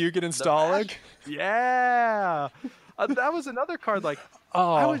Brothers, Fugit and Stalag? Yeah. That was another card like,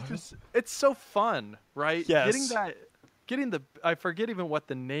 it's so fun, right? Yes. I forget even what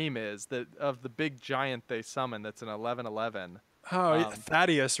the name is of the big giant they summon that's an 11/11. Oh,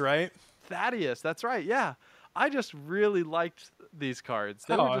 Thaddeus, right? Thaddeus, that's right, yeah. I just really liked these cards.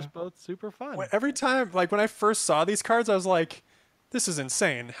 They were just both super fun. Every time, like when I first saw these cards, I was like, this is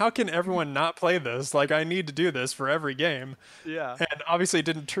insane. How can everyone not play this? Like, I need to do this for every game. Yeah. And obviously it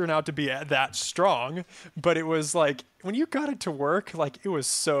didn't turn out to be that strong, but it was like, when you got it to work, like, it was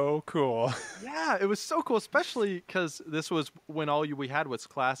so cool. Yeah, it was so cool, especially because this was when we had was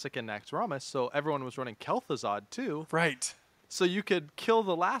Classic and Naxxramas, so everyone was running Kel'Thuzad too. Right. So you could kill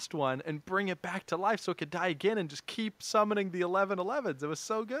the last one and bring it back to life so it could die again and just keep summoning the 11/11s. It was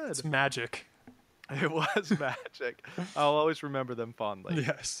so good. It's magic. It was magic. I'll always remember them fondly.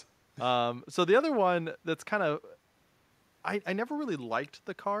 Yes. So the other one that's kind of... I never really liked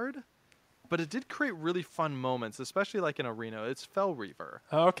the card, but it did create really fun moments, especially like in Arena. It's Fel Reaver.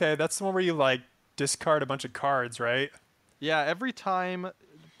 Okay, that's the one where you, like, discard a bunch of cards, right? Yeah, every time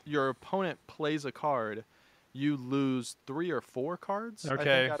your opponent plays a card, you lose 3 or 4 cards, I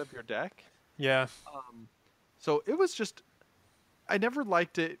think, out of your deck. Yeah. So it was just... I never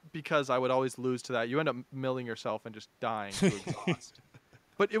liked it because I would always lose to that. You end up milling yourself and just dying to exhaust.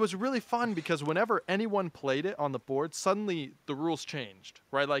 But it was really fun because whenever anyone played it on the board, suddenly the rules changed,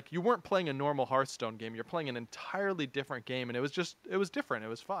 right? Like you weren't playing a normal Hearthstone game, you're playing an entirely different game, and it was different. It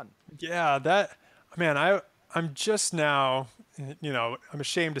was fun. Yeah, man, I'm just now, I'm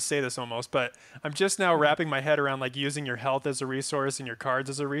ashamed to say this almost, but I'm just now wrapping my head around like using your health as a resource and your cards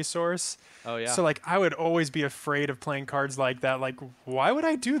as a resource. Oh yeah. So like I would always be afraid of playing cards like that. Like, why would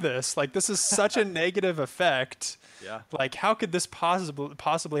I do this? Like this is such a negative effect. Yeah. Like how could this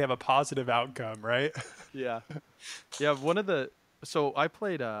possibly have a positive outcome, right? Yeah. Yeah, so I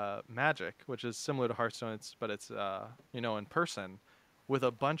played Magic, which is similar to Hearthstone, but it's in person with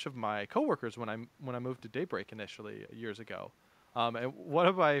a bunch of my coworkers when I moved to Daybreak initially years ago. And one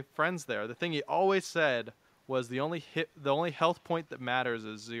of my friends there, the thing he always said was the only health point that matters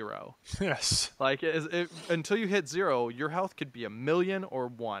is 0. Yes. Like until you hit 0, your health could be 1,000,000 or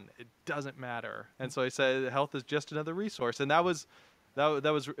 1. It doesn't matter. And so he said health is just another resource, and that was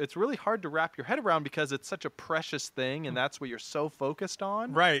it's really hard to wrap your head around because it's such a precious thing, and that's what you're so focused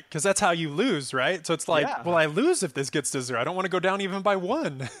on. Right, because that's how you lose, right? So it's like, Yeah. well, I lose if this gets to 0. I don't want to go down even by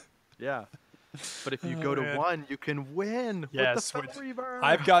 1. Yeah. But if you go to 1, you can win. Yes, with the Fell Reaver.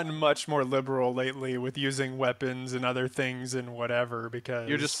 I've gotten much more liberal lately with using weapons and other things and whatever because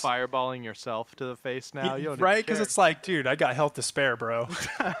You're just fireballing yourself to the face now. You don't right? Because it's like, dude, I got health to spare, bro.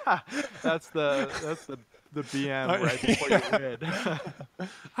 that's the BM right before you win.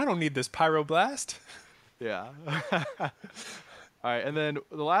 I don't need this pyroblast. Yeah. All right, and then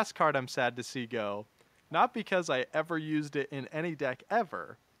the last card I'm sad to see go, not because I ever used it in any deck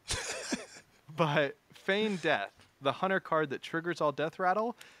ever, but Feign Death, the hunter card that triggers all death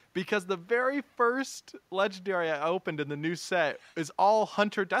rattle, because the very first legendary I opened in the new set is all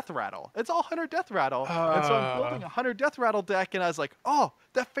hunter death rattle. It's all hunter death rattle. And so I'm building a hunter death rattle deck, and I was like, oh,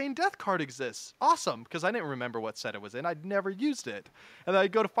 that Feign Death card exists. Awesome, because I didn't remember what set it was in. I'd never used it. And then I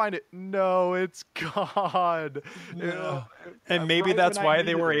go to find it. No, it's gone. No. And maybe right that's when I why they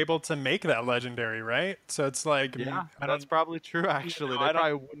needed were it. able to make that legendary, right? So it's like, Yeah, I that's don't, probably true, actually. I They don't-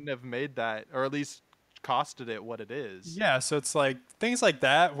 probably wouldn't have made that, or at least costed it what it is. yeah, so it's like things like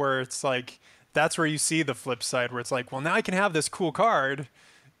that where it's like, that's where you see the flip side where it's like, well, now I can have this cool card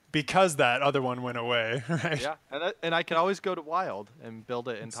because that other one went away, right? Yeah, and I can always go to Wild and build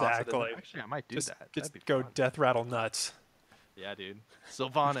it and toss it Exactly. in. Actually, I might do Just, that. just That'd be go fun. death rattle nuts. Yeah, dude.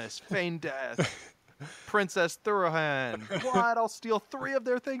 Sylvanas, Feign Death, Princess Thurohan. What? I'll steal 3 of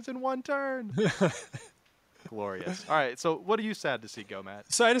their things in one turn. Glorious. All right, so what are you sad to see go,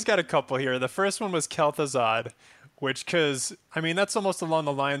 Matt? So I just got a couple here. The first one was Kel'Thuzad, which, because, I mean, that's almost along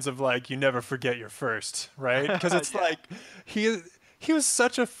the lines of, like, you never forget your first, right? Because it's Yeah. like, he was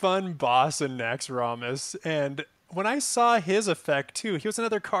such a fun boss in Naxxramas, and when I saw his effect, too, he was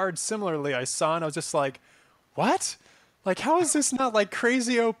another card similarly I saw, and I was just like, what? Like, how is this not, like,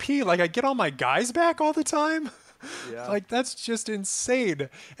 crazy OP? Like, I get all my guys back all the time? Yeah. Like, that's just insane.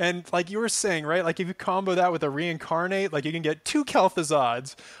 And like you were saying, right? Like if you combo that with a reincarnate, like you can get 2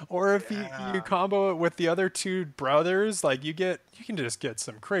 Kel'Thuzads. Or if you combo it with the other 2 brothers, like you can just get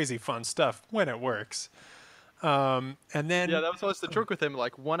some crazy fun stuff when it works. And then Yeah, that was always the trick with him.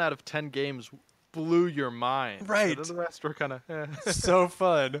 Like 1 out of 10 games blew your mind. Right. And then the rest were kind of. so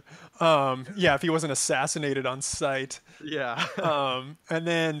fun. Yeah, if he wasn't assassinated on sight. Yeah. And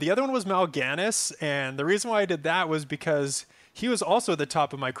then the other one was Mal'Ganis, and the reason why I did that was because he was also at the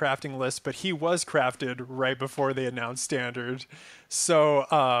top of my crafting list, but he was crafted right before they announced Standard.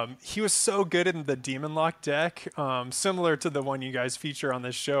 So he was so good in the Demon Lock deck, similar to the one you guys feature on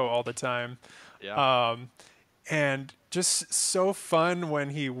this show all the time. Yeah. And just so fun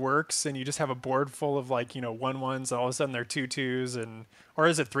when he works and you just have a board full of like, 1-1s, and all of a sudden they're 2-2s, or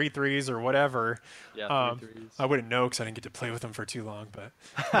is it 3-3s or whatever. Yeah, 3-3s. I wouldn't know because I didn't get to play with him for too long, but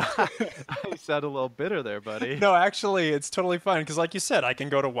You sound a little bitter there, buddy. no, actually it's totally fine. Because like you said, I can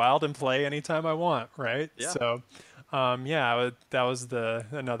go to Wild and play anytime I want. Right. Yeah. So, that was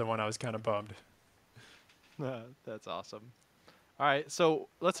another one I was kind of bummed. That's awesome. All right, so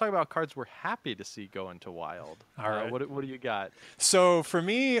let's talk about cards we're happy to see go into Wild. All right. What do you got? So for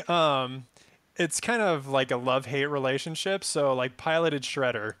me, it's kind of like a love-hate relationship. So like Piloted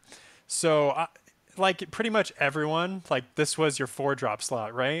Shredder. So like pretty much everyone, like this was your 4-drop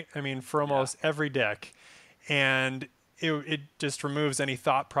slot, right? I mean, for almost every deck. And it just removes any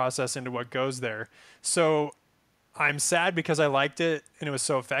thought process into what goes there. So I'm sad because I liked it and it was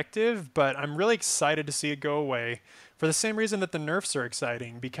so effective, but I'm really excited to see it go away for the same reason that the nerfs are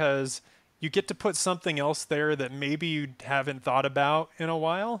exciting, because you get to put something else there that maybe you haven't thought about in a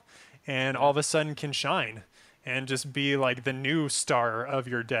while and all of a sudden can shine and just be like the new star of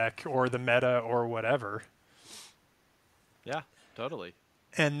your deck or the meta or whatever. Yeah, totally.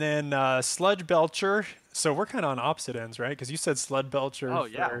 And then Sludge Belcher. So we're kind of on opposite ends, right? Because you said Sludge Belcher Oh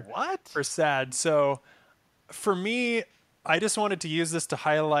yeah, what? for sad. So for me, I just wanted to use this to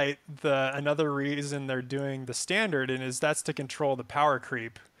highlight another reason they're doing the standard, and is that's to control the power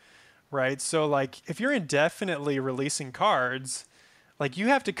creep, right? So like if you're indefinitely releasing cards, like you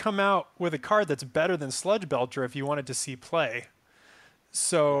have to come out with a card that's better than Sludge Belcher if you wanted to see play.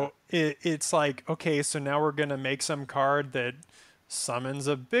 So it's like, okay, so now we're gonna make some card that summons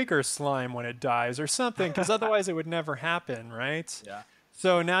a bigger slime when it dies or something, because otherwise it would never happen, right? Yeah.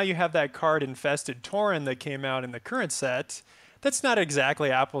 So now you have that card Infested Tauren that came out in the current set. That's not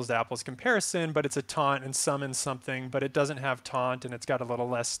exactly apples to apples comparison, but it's a taunt and summons something, but it doesn't have taunt and it's got a little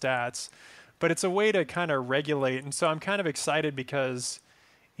less stats. But it's a way to kind of regulate, and so I'm kind of excited because,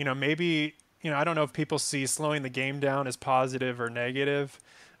 maybe, I don't know if people see slowing the game down as positive or negative,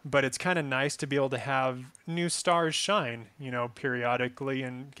 but it's kind of nice to be able to have new stars shine, periodically,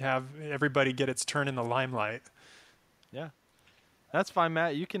 and have everybody get its turn in the limelight. Yeah. That's fine,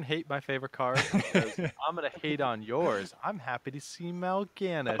 Matt. You can hate my favorite card because I'm going to hate on yours. I'm happy to see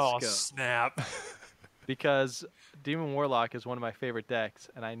Mal'Ganis Oh, go. snap. Because Demon Warlock is one of my favorite decks,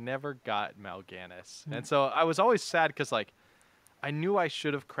 and I never got Mal'Ganis. And so I was always sad because, like, I knew I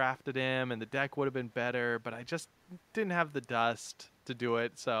should have crafted him, and the deck would have been better, but I just didn't have the dust to do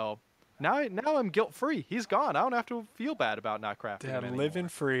it. So now I'm guilt-free. He's gone. I don't have to feel bad about not crafting him anymore. Living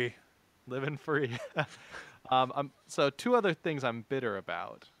free. Living free. So two other things I'm bitter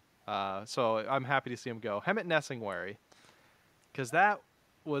about. So I'm happy to see him go. Hemet Nessingwary, because that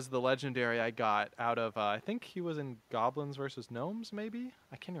was the legendary I got out of, I think he was in Goblins versus Gnomes, maybe?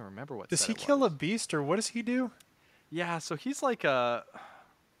 I can't even remember what Does set he it kill was. a beast, or what does he do? Yeah, so he's like a...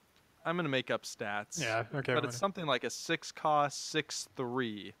 I'm going to make up stats. Yeah, okay. But it's something like a 6-cost,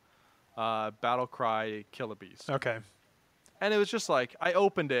 6/3 battle cry kill a beast. Okay. And it was just like, I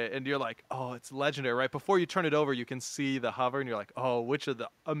opened it, and you're like, oh, it's legendary, right? Before you turn it over, you can see the hover, and you're like, oh, which of the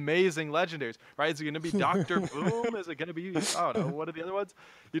amazing legendaries, right? Is it going to be Dr. Boom? Is it going to be, I don't know, what are the other ones?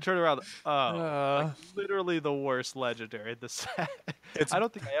 You turn around, like literally the worst legendary in the set. I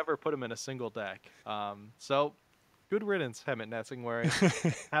don't think I ever put him in a single deck. So, good riddance, Hemet Nessingwary.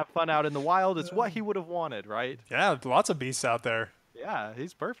 Have fun out in the wild. It's what he would have wanted, right? Yeah, lots of beasts out there. Yeah,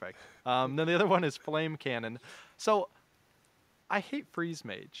 he's perfect. Then the other one is Flame Cannon. So, I hate Freeze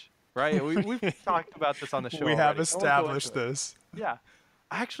Mage, right? We've talked about this on the show. We have already. established this. Yeah.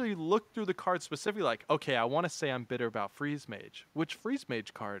 I actually looked through the card specifically, like, okay, I want to say I'm bitter about Freeze Mage. Which Freeze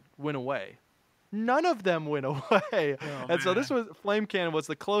Mage card went away? None of them went away. So this was Flame Cannon was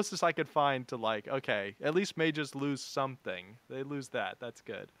the closest I could find to, like, okay, at least mages lose something. They lose that. That's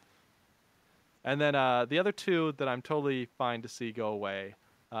good. And then the other two that I'm totally fine to see go away,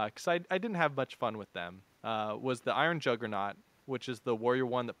 because I didn't have much fun with them, was the Iron Juggernaut, which is the warrior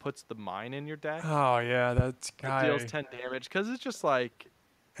one that puts the mine in your deck. Oh, yeah, that's It deals 10 damage, because it's just like,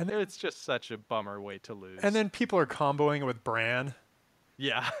 it's just such a bummer way to lose. And then people are comboing it with Bran.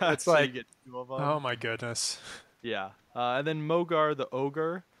 Yeah. It's so like, you get two of them. Oh my goodness. Yeah. And then Mogar the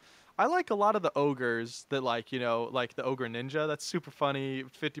Ogre. I like a lot of the ogres that, like, like the Ogre Ninja. That's super funny.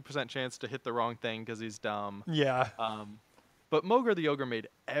 50% chance to hit the wrong thing because he's dumb. Yeah. But Mogar the Ogre made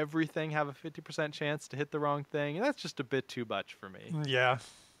everything have a 50% chance to hit the wrong thing, and that's just a bit too much for me. Yeah.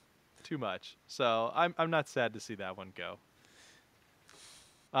 Too much. So I'm not sad to see that one go.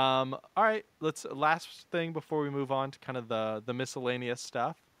 All right, last thing before we move on to kind of the miscellaneous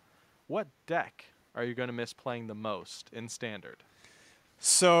stuff. What deck are you going to miss playing the most in Standard?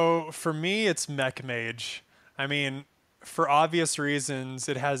 So for me, it's Mech Mage. I mean, for obvious reasons,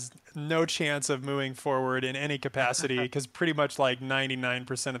 it has no chance of moving forward in any capacity because pretty much like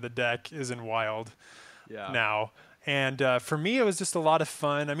 99% of the deck is in Wild now. And for me, it was just a lot of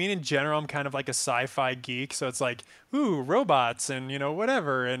fun. I mean, in general, I'm kind of like a sci-fi geek, so it's like, ooh, robots and,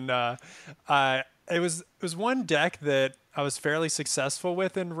 whatever. And it was one deck that I was fairly successful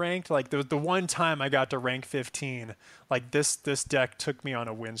with in ranked. Like the one time I got to rank 15, like this deck took me on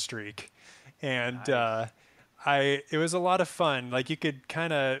a win streak. And Nice. it was a lot of fun. Like you could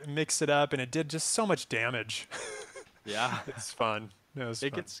kind of mix it up, and it did just so much damage. Yeah. It's fun.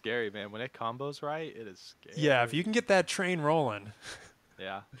 It gets scary, man. When it combos right, it is scary. Yeah, if you can get that train rolling.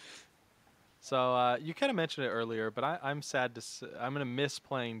 Yeah. So you kind of mentioned it earlier, but I'm sad I'm going to miss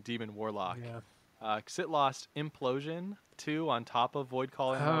playing Demon Warlock. Yeah. Because it lost Implosion 2 on top of Void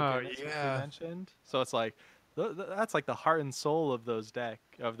Call and Mal'Ganis, which we mentioned. So it's like, that's like the heart and soul of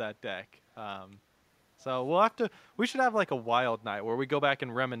that deck. So we should have like a wild night where we go back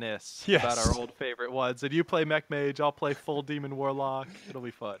and reminisce Yes. about our old favorite ones. And you play Mech Mage, I'll play full Demon Warlock. It'll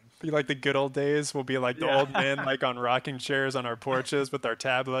be fun. Be like the good old days. We'll be like the old men, like on rocking chairs on our porches with our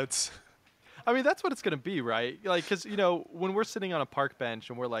tablets. I mean, that's what it's going to be, right? Like, because, when we're sitting on a park bench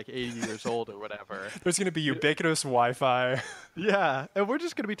and we're like 80 years old or whatever. There's going to be ubiquitous Wi-Fi. Yeah, and we're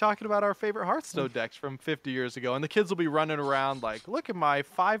just going to be talking about our favorite Hearthstone decks from 50 years ago. And the kids will be running around like, look at my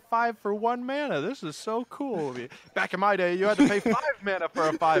 5/5 for 1 mana. This is so cool. Back in my day, you had to pay 5 mana for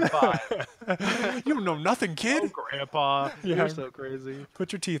a 5/5. You don't know nothing, kid. Oh, Grandpa. Yeah. You're so crazy.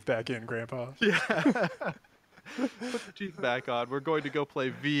 Put your teeth back in, Grandpa. Yeah. Put your teeth back on. We're going to go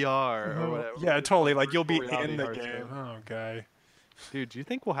play VR or whatever. Yeah, totally. Like you'll be Virtual in the reality game. Hearthstone. Oh, okay. Dude, do you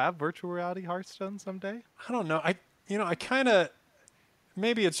think we'll have virtual reality Hearthstone someday? I don't know. I kind of,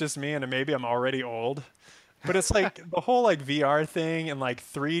 maybe it's just me and maybe I'm already old, but it's like the whole like VR thing and like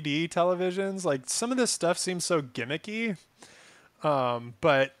 3D televisions, like some of this stuff seems so gimmicky.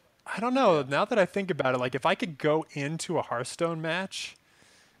 But I don't know. Now that I think about it, like if I could go into a Hearthstone match.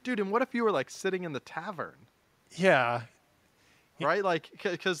 Dude, and what if you were like sitting in the tavern? Yeah. Right? Like,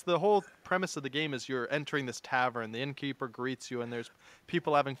 because the whole premise of the game is you're entering this tavern, the innkeeper greets you, and there's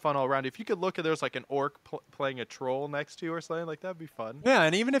people having fun all around you. If you could look at there's like an orc playing a troll next to you or something, like that'd be fun. Yeah,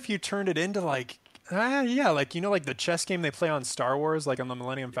 and even if you turned it into like, like, like the chess game they play on Star Wars, like on the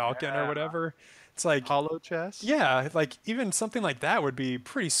Millennium Falcon or whatever. It's like Hollow chess? Yeah, like even something like that would be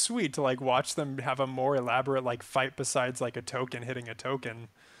pretty sweet to like watch them have a more elaborate like fight besides like a token hitting a token.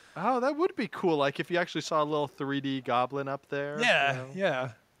 Oh, that would be cool. Like if you actually saw a little 3D goblin up there. Yeah, you know? yeah.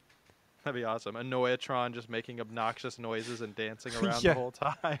 That'd be awesome. A Noyatron just making obnoxious noises and dancing around Yeah. the whole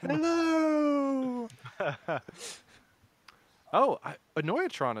time. Hello. A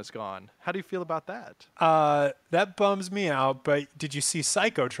Noyatron is gone. How do you feel about that? That bums me out, but did you see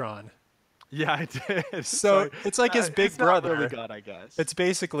Psychotron? Yeah, I did. So it's like his big it's not brother. really gone, I guess. It's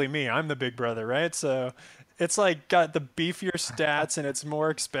basically me. I'm the big brother, right? So it's like got the beefier stats and it's more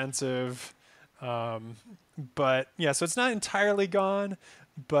expensive. But yeah, so it's not entirely gone,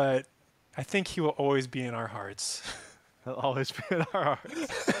 but I think he will always be in our hearts. He'll always be in our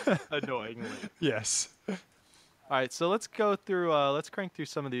hearts. Annoyingly. Yes. All right, so let's go through. Let's crank through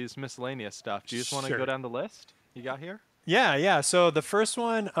some of these miscellaneous stuff. Do you just want to Sure. go down the list you got here? Yeah. So the first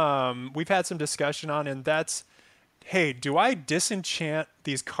one we've had some discussion on, and that's, hey, do I disenchant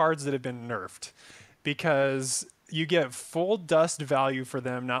these cards that have been nerfed? Because you get full dust value for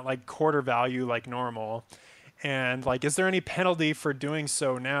them, not like quarter value like normal. And like, is there any penalty for doing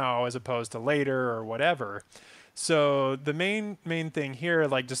so now as opposed to later or whatever? So the main thing here,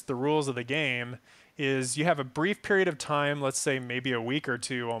 like just the rules of the game, is you have a brief period of time, let's say maybe a week or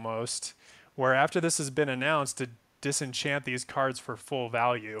two almost, where after this has been announced to disenchant these cards for full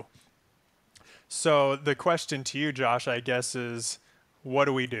value. So the question to you, Josh, I guess is, what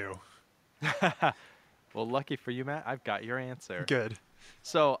do we do? Well, lucky for you, Matt, I've got your answer. Good.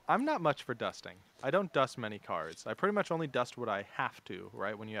 So I'm not much for dusting. I don't dust many cards. I pretty much only dust what I have to,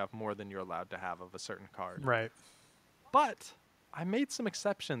 right? When you have more than you're allowed to have of a certain card. Right. But I made some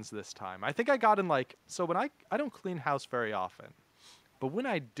exceptions this time. I think I got in like, so when I don't clean house very often, but when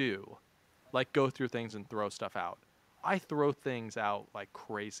I do, like go through things and throw stuff out, I throw things out like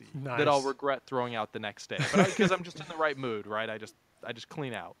crazy that I'll Nice. regret throwing out the next day. But because I'm just in the right mood, right? I just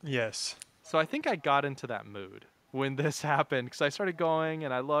clean out. Yes. So I think I got into that mood when this happened because I started going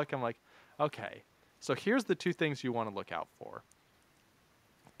and I'm like, okay, so here's the two things you want to look out for.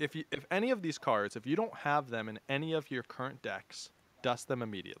 If any of these cards, if you don't have them in any of your current decks, dust them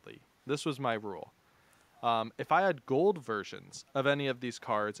immediately. This was my rule. If I had gold versions of any of these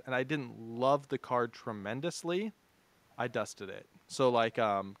cards and I didn't love the card tremendously, I dusted it. So like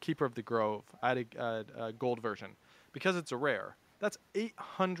Keeper of the Grove, I had a gold version. Because it's a rare, that's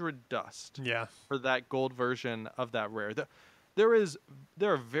 800 dust Yeah. for that gold version of that rare.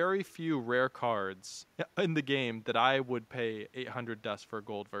 There are very few rare cards in the game that I would pay 800 dust for a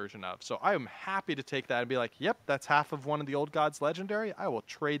gold version of. So I am happy to take that and be like, yep, that's half of one of the Old Gods Legendary. I will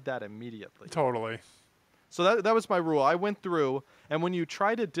trade that immediately. Totally. So that was my rule. I went through, and when you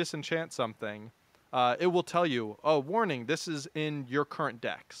try to disenchant something, it will tell you, oh, warning, this is in your current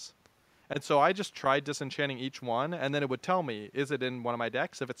decks. And so I just tried disenchanting each one, and then it would tell me, is it in one of my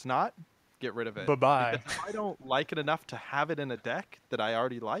decks? If it's not, get rid of it. Bye-bye. Because if I don't like it enough to have it in a deck that I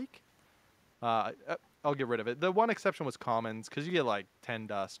already like, I'll get rid of it. The one exception was commons, because you get like 10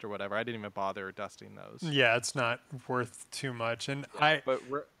 dust or whatever. I didn't even bother dusting those. Yeah, it's not worth too much. And But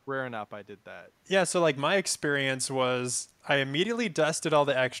rare enough, I did that. Yeah, so like my experience was I immediately dusted all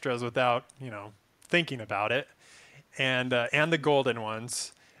the extras without, thinking about it, and the golden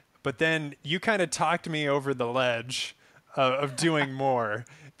ones. but then you kind of talked me over the ledge of doing more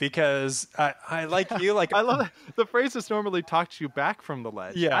because I like you, like, I love that. The phrase is normally talked you back from the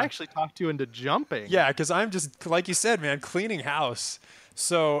ledge. Yeah. I actually talked you into jumping. yeah, because I'm just, like you said, man, cleaning house.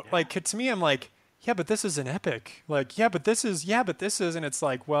 So, like, to me, I'm like, yeah, but this is an epic. Like, yeah, but this is, and it's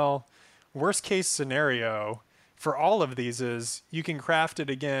like, well, worst case scenario for all of these is you can craft it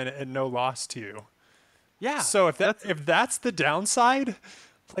again at no loss to you. Yeah. So if that's the downside,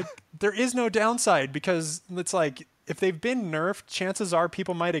 like, there is no downside, because it's like, if they've been nerfed, chances are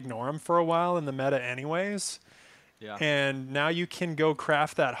people might ignore them for a while in the meta anyways. Yeah. And now you can go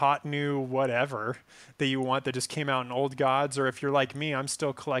craft that hot new whatever that you want that just came out in Old Gods. Or if you're like me, I'm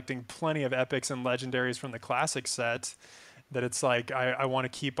still collecting plenty of epics and legendaries from the classic set that it's like I want to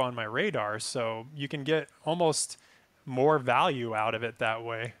keep on my radar. So you can get almost more value out of it that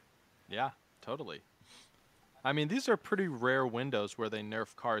way. Yeah, totally. I mean, these are pretty rare windows where they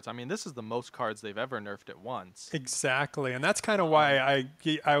nerf cards. I mean, this is the most cards they've ever nerfed at once. Exactly. And that's kind of why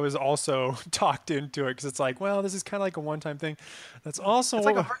I was also talked into it, because it's like, well, this is kind of like a one-time thing. That's also It's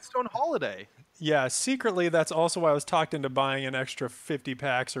like a Hearthstone holiday. Yeah, secretly, that's also why I was talked into buying an extra 50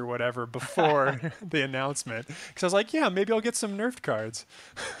 packs or whatever before the announcement. Because I was like, yeah, maybe I'll get some nerfed cards.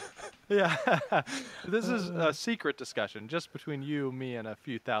 Yeah. This is a secret discussion just between you, me, and a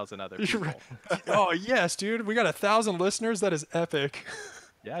few thousand other people. Oh, yes, dude. We got 1,000 listeners. That is epic.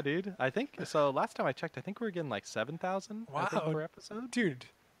 Yeah, dude. I think so. Last time I checked, I think we were getting like 7,000 Wow. per episode. Dude,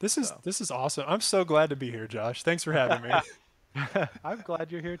 this is awesome. I'm so glad to be here, Josh. Thanks for having me. I'm glad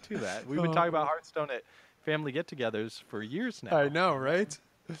you're here too, Matt. We've been talking about Hearthstone at family get-togethers for years now. I know, right?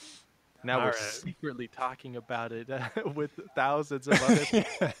 Now All we're right. secretly talking about it with thousands of other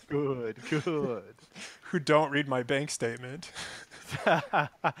people. Good. Who don't read my bank statement.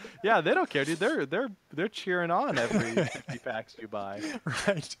 Yeah, they don't care, dude. They're cheering on every 50 packs you buy.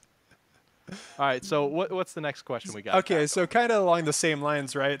 Right. All right, so what's the next question we got? Okay, so kind of along the same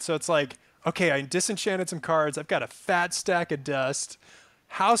lines, right? So it's like, okay, I disenchanted some cards. I've got a fat stack of dust.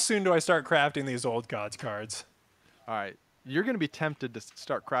 How soon do I start crafting these Old Gods cards? All right. You're going to be tempted to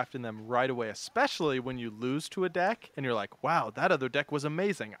start crafting them right away, especially when you lose to a deck and you're like, wow, that other deck was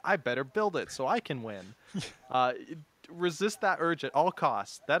amazing. I better build it so I can win. Resist that urge at all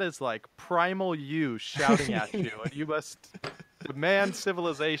costs. That is like primal you shouting at you, and you must demand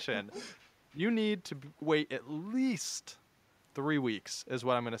civilization. You need to wait at least 3 weeks is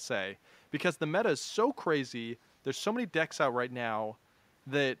what I'm going to say, because the meta is so crazy. There's so many decks out right now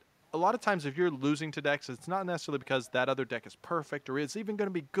that a lot of times if you're losing to decks, it's not necessarily because that other deck is perfect or it's even going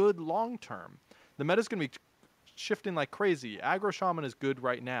to be good long term. The meta is going to be shifting like crazy. Aggro Shaman is good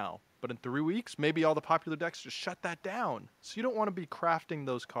right now, but in 3 weeks, maybe all the popular decks just shut that down. So you don't want to be crafting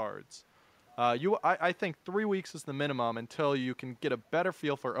those cards. I think 3 weeks is the minimum until you can get a better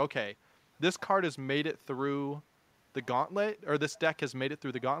feel for, okay, this card has made it through the gauntlet, or this deck has made it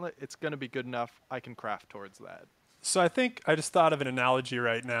through the gauntlet. It's going to be good enough. I can craft towards that. So I think I just thought of an analogy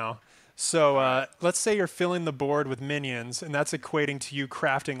right now. So let's say you're filling the board with minions, and that's equating to you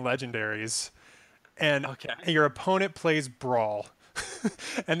crafting legendaries. And your opponent plays Brawl.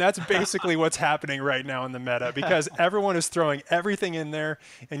 And that's basically what's happening right now in the meta, because everyone is throwing everything in there,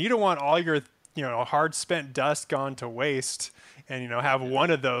 and you don't want all your hard spent dust gone to waste, and have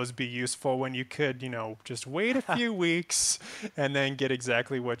one of those be useful when you could just wait a few weeks and then get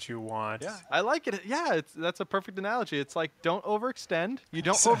exactly what you want. Yeah, I like it. Yeah, that's a perfect analogy. It's like, don't overextend. You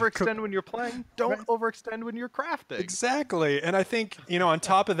don't overextend when you're playing. Don't overextend when you're crafting. Exactly. And I think on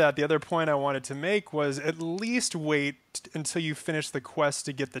top of that, the other point I wanted to make was at least wait until you finish the quest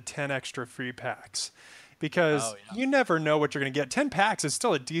to get the 10 extra free packs. Because you never know what you're going to get. 10 packs is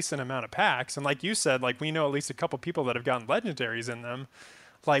still a decent amount of packs. And like you said, like, we know at least a couple people that have gotten legendaries in them.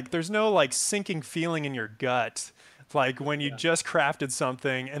 Like, there's no like sinking feeling in your gut. Like when you just crafted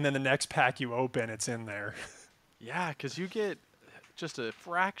something and then the next pack you open, it's in there. Yeah, because you get just a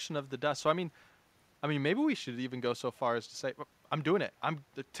fraction of the dust. So I mean, maybe we should even go so far as to say, I'm doing it. I'm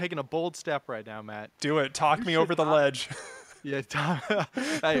taking a bold step right now, Matt. Do it. Talk me over the ledge. Yeah,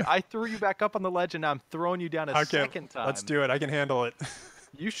 hey, I threw you back up on the ledge, and now I'm throwing you down a second time. Let's do it. I can handle it.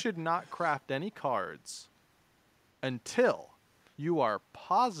 You should not craft any cards until you are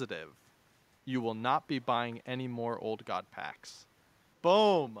positive you will not be buying any more Old God packs.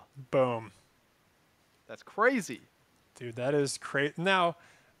 Boom. Boom. That's crazy. Dude, that is crazy. Now,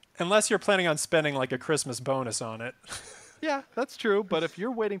 unless you're planning on spending like a Christmas bonus on it. Yeah, that's true. But if you're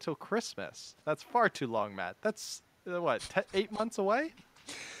waiting till Christmas, that's far too long, Matt. That's... 8 months away?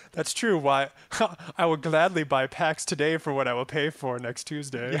 That's true. Why I will gladly buy packs today for what I will pay for next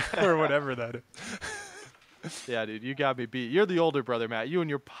Tuesday or whatever that is. Yeah, dude, you got me beat. You're the older brother, Matt. You and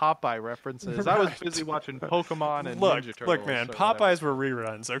your Popeye references. I was busy watching Pokemon and Ninja Turtles. Look, man, Popeyes were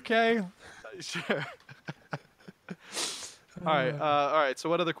reruns, okay? Sure. All right. So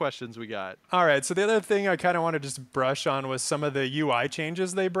what other questions we got? All right, so the other thing I kind of want to just brush on was some of the UI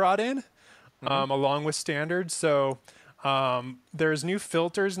changes they brought in, along with standard. So there's new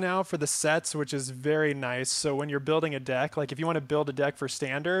filters now for the sets, which is very nice. So when you're building a deck, like if you want to build a deck for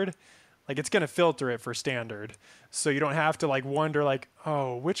standard, like it's going to filter it for standard. So you don't have to like wonder like,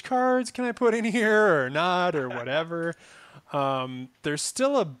 oh, which cards can I put in here or not or whatever. There's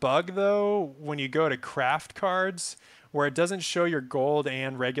still a bug though when you go to craft cards where it doesn't show your gold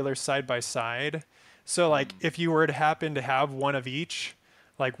and regular side by side. So like if you were to happen to have one of each,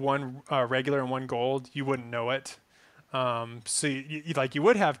 like one regular and one gold, you wouldn't know it. So you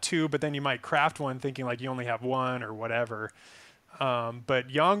would have two, but then you might craft one thinking like you only have one or whatever. But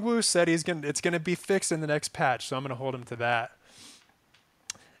Yongwoo said it's gonna be fixed in the next patch, so I'm gonna hold him to that.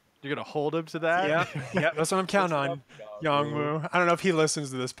 You're gonna hold him to that? Yeah, that's what I'm counting on. Yongwoo. I don't know if he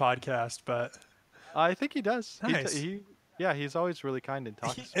listens to this podcast, but I think he does. Nice. He's always really kind and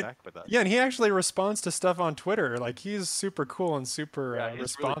talks back with us. Yeah, and he actually responds to stuff on Twitter. Like he's super cool and super he's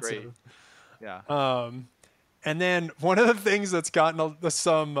responsive. really great. Yeah. And then one of the things that's gotten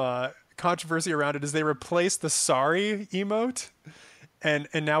some controversy around it is they replaced the sorry emote, and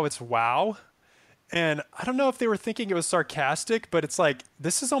now it's wow. And I don't know if they were thinking it was sarcastic, but it's like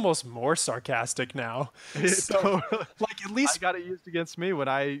this is almost more sarcastic now. So, like at least I got it used against me when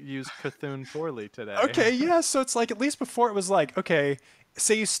I used Cthulhu poorly today. Okay, yeah. So it's like at least before it was like, okay,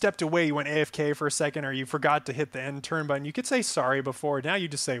 say you stepped away, you went AFK for a second, or you forgot to hit the end turn button. You could say sorry before. Now you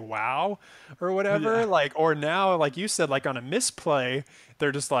just say wow or whatever. Yeah. Like, or now, like you said, like on a misplay,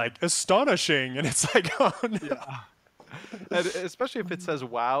 they're just like astonishing, and it's like, oh no. Yeah. And especially if it says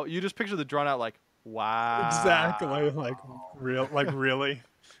wow, you just picture the drawn out like wow. Exactly. Like really.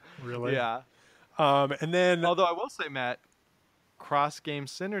 Yeah. And then Although I will say, Matt, cross-game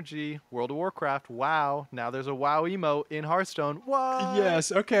synergy, World of Warcraft, WoW. Now there's a WoW emote in Hearthstone. What?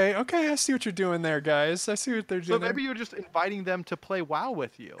 yes, okay, I see what you're doing there, guys. I see what they're doing. So maybe you're just inviting them to play WoW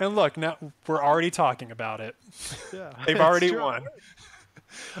with you. And look, now we're already talking about it. Yeah. They've already won.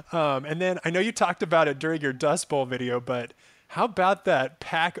 And then I know you talked about it during your Dust Bowl video, but how about that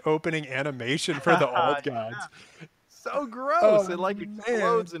pack opening animation for the old gods? Yeah. So gross. Oh, it like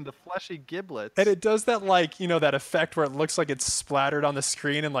explodes into fleshy giblets. And it does that like, that effect where it looks like it's splattered on the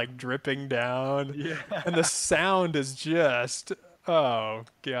screen and like dripping down. Yeah. And the sound is just, oh,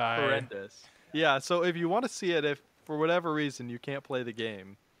 God. Horrendous. Yeah, so if you want to see it, if for whatever reason you can't play the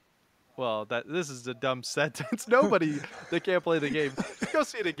game, well, this is a dumb sentence. Nobody that can't play the game, go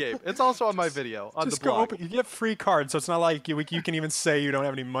see the game. It's also on my video on Just the blog. go open. You get free cards, so it's not like you can even say you don't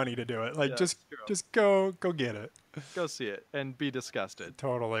have any money to do it. Like Yeah, just go get it. Go see it and be disgusted.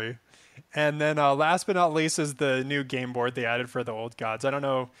 Totally. And then last but not least is the new game board they added for the old gods. I don't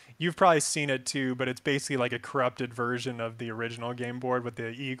know, you've probably seen it too, but it's basically like a corrupted version of the original game board with the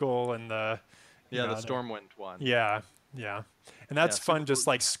eagle and the the Stormwind one. Yeah. And that's fun, just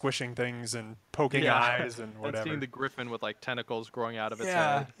cool. like squishing things and poking eyes and whatever. And seeing the griffin with like tentacles growing out of its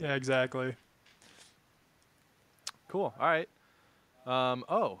yeah, head. Yeah, exactly. Cool. All right.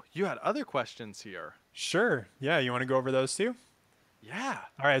 You had other questions here. Sure. Yeah, you want to go over those too? Yeah.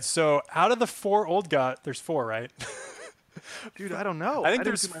 All right, so out of the 4 old gods, there's 4, right? Dude, I don't know. I think didn't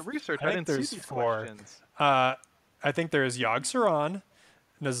there's do my research. I I think didn't there's see these 4. questions. I think there's Yogg-Saron,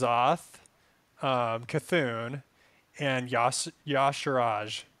 N'Zoth, Cthulhu, and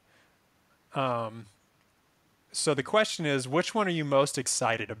Yasharaj. So the question is, which one are you most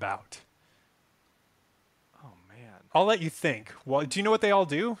excited about? Oh man. I'll let you think. Well, do you know what they all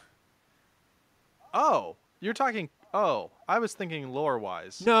do? Oh, you're talking. Oh, I was thinking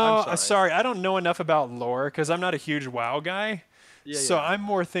lore-wise. No, I'm sorry. I don't know enough about lore because I'm not a huge WoW guy. So I'm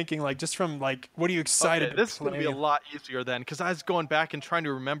more thinking like just from like, what are you excited to play? This is going to be a lot easier then, because I was going back and trying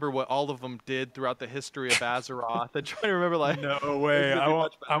to remember what all of them did throughout the history of Azeroth and trying to remember like. No way. I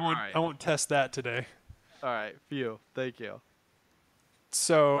won't test that today. All right, phew. Thank you.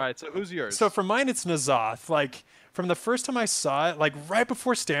 So. All right, so who's yours? So for mine, it's N'Zoth. Like from the first time I saw it, like right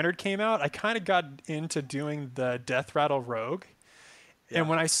before Standard came out, I kind of got into doing the Death Rattle Rogue. And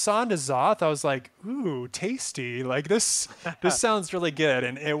when I saw N'Zoth, I was like, ooh, tasty. Like this sounds really good.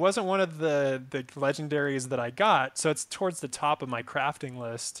 And it wasn't one of the legendaries that I got. So it's towards the top of my crafting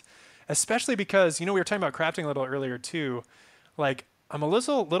list, especially because, we were talking about crafting a little earlier too. Like I'm a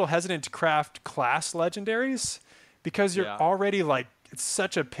little hesitant to craft class legendaries because you're already like, it's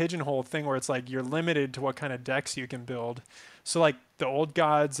such a pigeonhole thing where it's like you're limited to what kind of decks you can build. So like the old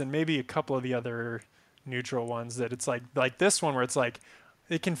gods and maybe a couple of the other neutral ones that it's like this one where it's like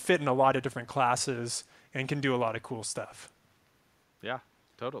it can fit in a lot of different classes and can do a lot of cool stuff. Yeah,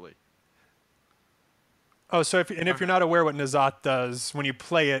 totally. Oh, so if you're not aware what N'Zoth does, when you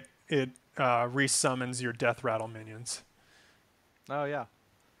play it, it resummons your death rattle minions. Oh yeah.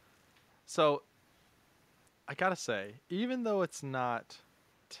 So I gotta say, even though it's not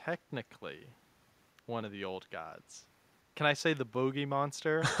technically one of the old gods, can I say the bogey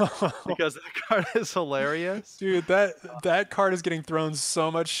monster? Because that card is hilarious. Dude, that card is getting thrown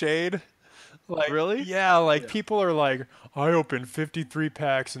so much shade. Like, Really? yeah, like people are like, I opened 53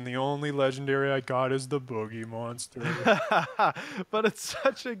 packs and the only legendary I got is the Boogie Monster. But it's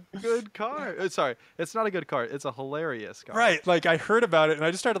such a good card. Sorry, it's not a good card. It's a hilarious card. Right, like I heard about it and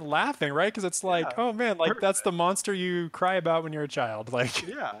I just started laughing, right? Because it's like, Yeah. oh man, like that's the monster you cry about when you're a child. Like,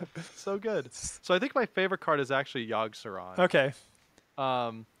 Yeah, so good. So I think my favorite card is actually Yogg-Saron. okay.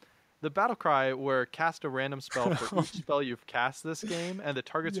 The battle cry where cast a random spell for each spell you've cast this game and the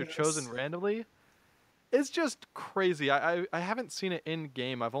targets are chosen randomly is just crazy. I haven't seen it in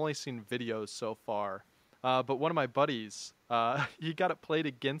game. I've only seen videos so far. But one of my buddies, he got it played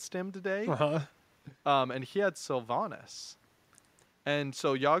against him today. Uh-huh. And he had Sylvanas. And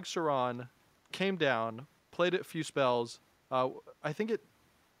so Yogg-Saron came down, played a few spells. I think it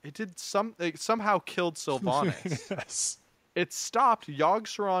somehow killed Sylvanas. Yes. It stopped.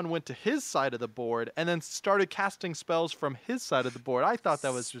 Yogg-Saron went to his side of the board and then started casting spells from his side of the board. I thought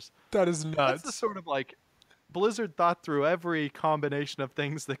that was just... That is nuts. That's the sort of like... Blizzard thought through every combination of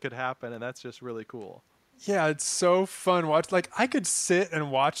things that could happen, and that's just really cool. Yeah, it's so fun. Watch, like I could sit and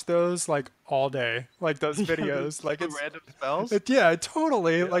watch those like all day, like those videos. Like it's random spells. yeah,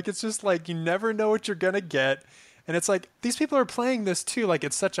 totally. Like it's just like you never know what you're gonna get, and it's like these people are playing this too. Like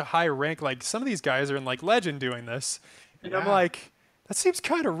it's such a high rank. Like some of these guys are in like Legend doing this, and I'm like, that seems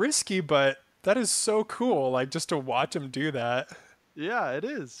kind of risky, but that is so cool. Like just to watch them do that. Yeah, it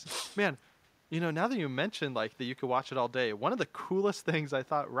is, man. You know, now that you mentioned like that you could watch it all day, one of the coolest things I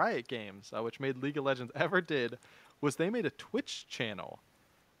thought Riot Games, which made League of Legends, ever did was they made a Twitch channel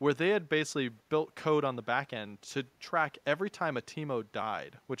where they had basically built code on the back end to track every time a Teemo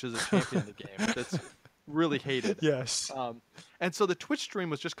died, which is a champion in the game that's really hated. Yes. And so the Twitch stream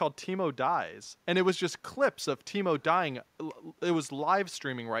was just called Teemo Dies, and it was just clips of Teemo dying. It was live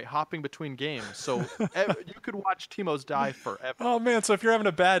streaming, right, hopping between games, so you could watch Teemo's die forever. Oh man, so if you're having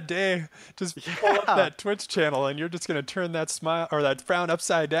a bad day, just pull up that Twitch channel and you're just gonna turn that smile or that frown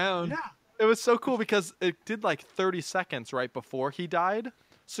upside down. Yeah, it was so cool because it did like 30 seconds right before he died.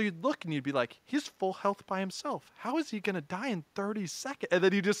 So you'd look and you'd be like, he's full health by himself. How is he going to die in 30 seconds? And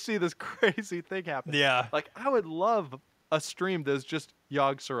then you just see this crazy thing happen. Yeah. Like, I would love a stream that's just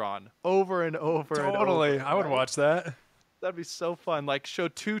Yogg-Saron over and over and over. Totally. I would watch that. That'd be so fun. Like, show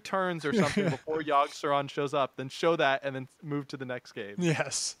 2 turns or something before Yogg-Saron shows up, then show that, and then move to the next game.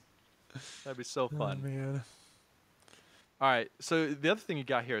 Yes. That'd be so fun. Oh, man. All right, so the other thing you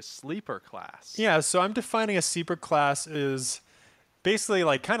got here is sleeper class. Yeah, so I'm defining a sleeper class is basically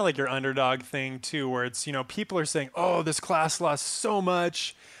like kind of like your underdog thing too, where it's, you know, people are saying, oh, this class lost so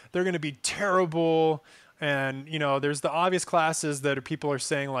much, they're going to be terrible. And, you know, there's the obvious classes that people are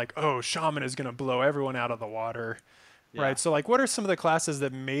saying like, oh, shaman is going to blow everyone out of the water. Yeah. Right. So like, what are some of the classes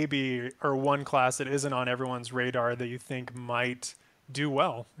that maybe, or one class that isn't on everyone's radar that you think might do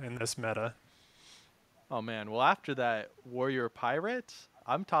well in this meta? Oh man. Well, after that warrior pirate,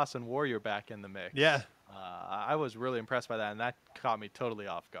 I'm tossing warrior back in the mix. Yeah. I was really impressed by that, and that caught me totally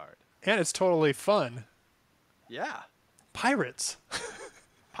off guard. And it's totally fun. Yeah. Pirates.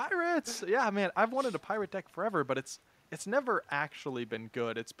 Pirates. Yeah, man. I've wanted a pirate deck forever, but it's never actually been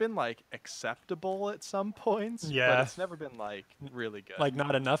good. It's been like acceptable at some points, but it's never been like really good. Like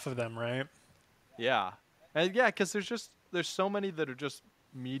not enough of them, right? Yeah. And yeah, because there's so many that are just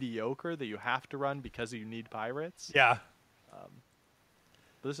mediocre that you have to run because you need pirates. Yeah.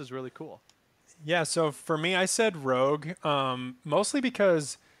 This is really cool. Yeah, so for me, I said rogue, mostly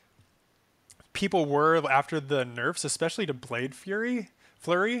because people were, after the nerfs, especially to Blade Flurry,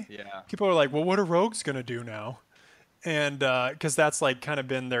 people are like, well, what are rogues going to do now? And because that's like kind of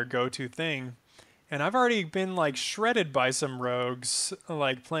been their go-to thing. And I've already been like shredded by some rogues,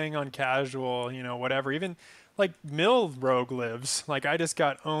 like playing on casual, you know, whatever. Even like Mill Rogue lives. Like I just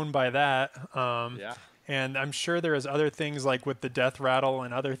got owned by that. Yeah. And I'm sure there is other things like with the death rattle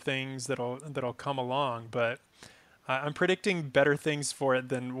and other things that'll come along, but I'm predicting better things for it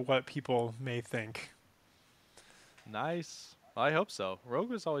than what people may think. Nice. I hope so.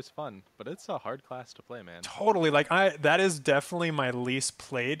 Rogue is always fun, but it's a hard class to play, man. Totally. Like that is definitely my least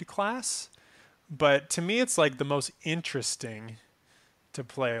played class, but to me it's like the most interesting to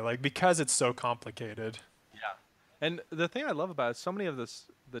play, like because it's so complicated. Yeah. And the thing I love about it is so many of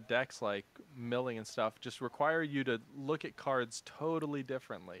the decks like milling and stuff just require you to look at cards totally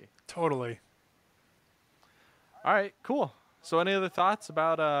differently. Totally. All right, cool. So any other thoughts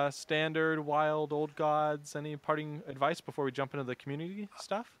about standard, wild, old gods? Any parting advice before we jump into the community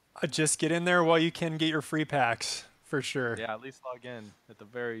stuff? Just get in there while you can get your free packs for sure. Yeah, at least log in at the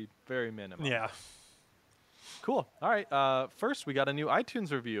very, very minimum. Yeah. Cool. All right. First, we got a new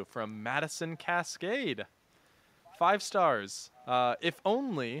iTunes review from Madison Cascade. 5 stars. If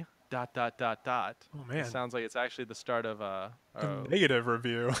only ... Oh man. It sounds like it's actually the start of a Negative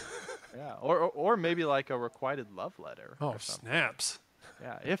review. yeah, or maybe like a requited love letter. Oh, or something. snaps.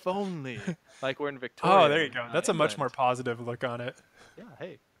 Yeah, if only. Like we're in Victoria. Oh, there you go. That's a much England. more positive look on it. Yeah,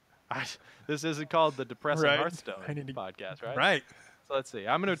 hey. This isn't called the Depressing Right. Hearthstone I need to- podcast, right? Right. So let's see.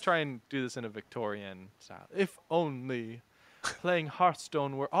 I'm going to try and do this in a Victorian style. If only playing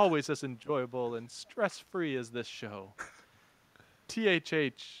Hearthstone were always as enjoyable and stress-free as this show.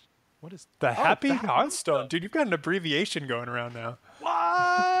 THH. What is The Happy the Hearthstone. Dude, you've got an abbreviation going around now.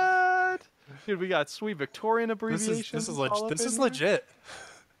 What? Dude, we got sweet Victorian abbreviations. This is all up this in is here? legit.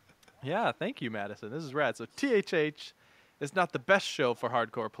 Yeah, thank you, Madison. This is rad. So THH is not the best show for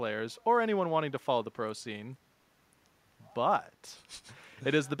hardcore players or anyone wanting to follow the pro scene, but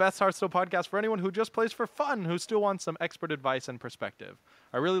it is the best Hearthstone podcast for anyone who just plays for fun, who still wants some expert advice and perspective.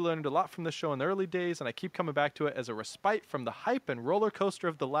 I really learned a lot from this show in the early days, and I keep coming back to it as a respite from the hype and roller coaster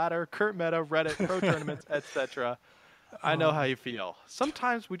of the ladder, current meta, Reddit, pro tournaments, etc. I know how you feel.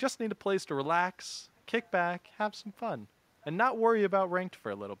 Sometimes we just need a place to relax, kick back, have some fun, and not worry about ranked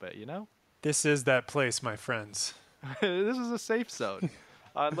for a little bit, you know? This is that place, my friends. This is a safe zone.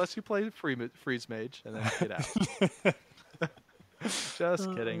 Unless you play Freeze Mage and then get out. Just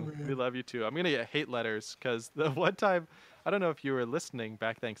kidding. We love you too. I'm going to get hate letters because the one time, I don't know if you were listening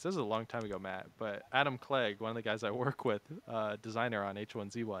back then, because this is a long time ago, Matt, but Adam Clegg, one of the guys I work with, designer on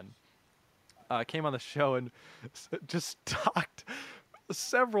H1Z1, came on the show and just talked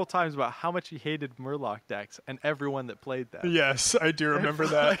several times about how much he hated Murloc decks and everyone that played them. Yes, I do remember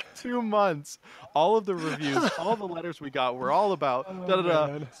For that. like 2 months, all of the reviews, all the letters we got were all about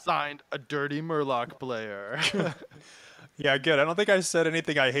man. signed a dirty Murloc player. Yeah, good. I don't think I said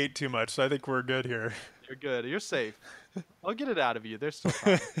anything I hate too much, so I think we're good here. You're good. You're safe. I'll get it out of you. There's still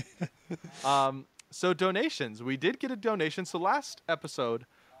time. So donations. We did get a donation. So last episode,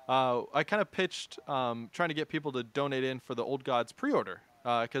 I kind of pitched trying to get people to donate in for the Old Gods pre-order.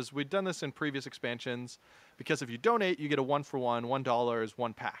 Because we'd done this in previous expansions. Because if you donate, you get a 1-for-1. $1 is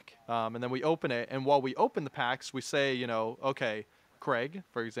 1 pack. And then we open it. And while we open the packs, we say, you know, okay, Craig,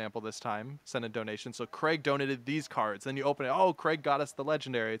 for example, this time, sent a donation. So Craig donated these cards. Then you open it. Oh, Craig got us the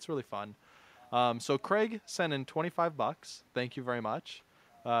legendary. It's really fun. So Craig sent in $25. Thank you very much.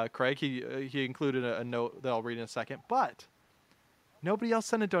 Craig, he included a note that I'll read in a second. But nobody else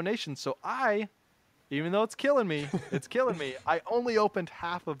sent a donation. So even though it's killing me, I only opened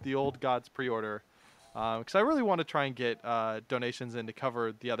half of the Old Gods pre-order because I really want to try and get donations in to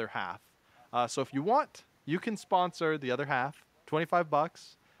cover the other half. So if you want, you can sponsor the other half.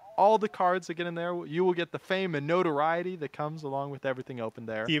 $25. All the cards that get in there, you will get the fame and notoriety that comes along with everything open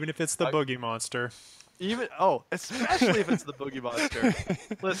there. Even if it's the Boogie Monster. Especially if it's the Boogie Monster.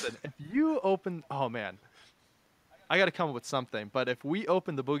 Listen, if you open, oh man, I got to come up with something. But if we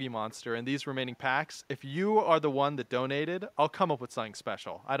open the Boogie Monster in these remaining packs, if you are the one that donated, I'll come up with something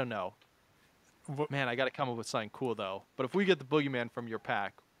special. I don't know. Man, I got to come up with something cool though. But if we get the Boogeyman from your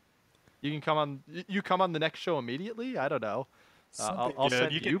pack, you can come on. You come on the next show immediately. I don't know. I'll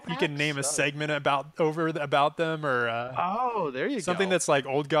send you packs? can name a segment about them, or there you go. something that's like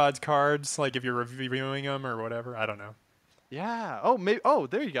Old Gods cards, like if you're reviewing them or whatever. I don't know. Yeah.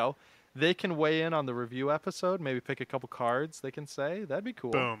 There you go. They can weigh in on the review episode. Maybe pick a couple cards they can say. That'd be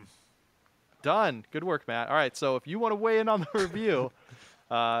cool. Boom. Done. Good work, Matt. All right. So if you want to weigh in on the review,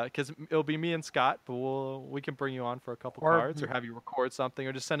 because it'll be me and Scott, but we can bring you on for a couple cards, or have you record something,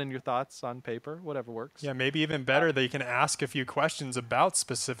 or just send in your thoughts on paper, whatever works. Yeah, maybe even better, they can ask a few questions about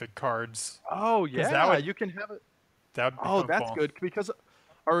specific cards. Oh yeah, you can have it. That would be that's helpful. good, because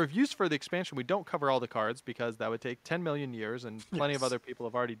our reviews for the expansion, we don't cover all the cards because that would take 10 million years, and plenty of other people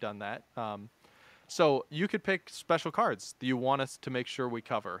have already done that. So you could pick special cards that you want us to make sure we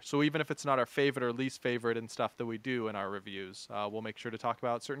cover. So even if it's not our favorite or least favorite and stuff that we do in our reviews, we'll make sure to talk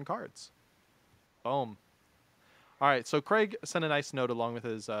about certain cards. Boom. All right, so Craig sent a nice note along with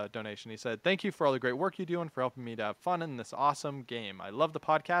his donation. He said, "Thank you for all the great work you do and for helping me to have fun in this awesome game. I love the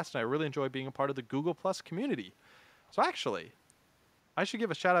podcast, and I really enjoy being a part of the Google Plus community." So actually, I should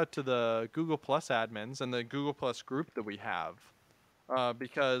give a shout out to the Google Plus admins and the Google Plus group that we have.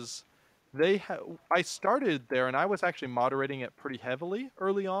 because I started there and I was actually moderating it pretty heavily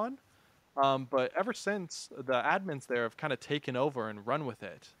early on. But ever since, the admins there have kind of taken over and run with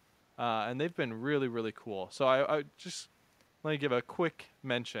it. And they've been really, really cool. So I just let me give a quick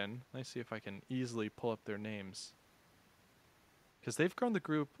mention. Let me see if I can easily pull up their names. Because they've grown the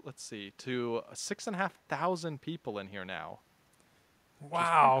group, let's see, to 6,500 people in here now.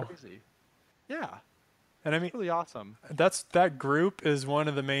 Wow. Crazy. Yeah. And I mean, really awesome. That group is one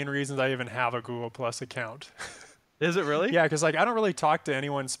of the main reasons I even have a Google Plus account. Is it really? Yeah, because like I don't really talk to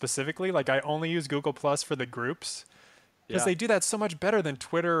anyone specifically. Like I only use Google Plus for the groups because they do that so much better than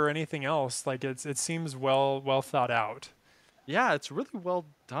Twitter or anything else. Like it seems well thought out. Yeah, it's really well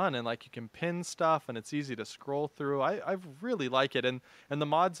done, and like you can pin stuff, and it's easy to scroll through. I really like it, and the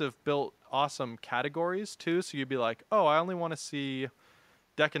mods have built awesome categories too. So you'd be like, oh, I only want to see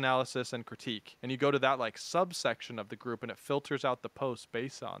deck analysis and critique, and you go to that like subsection of the group, and it filters out the posts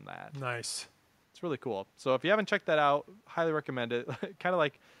based on that. Nice. It's really cool. So if you haven't checked that out, highly recommend it. Kind of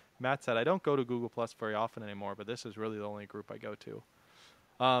like Matt said, I don't go to Google Plus very often anymore, but this is really the only group I go to.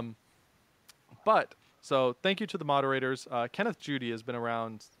 So thank you to the moderators. Kenneth Judy has been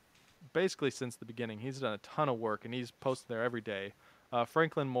around basically since the beginning. He's done a ton of work, and he's posted there every day.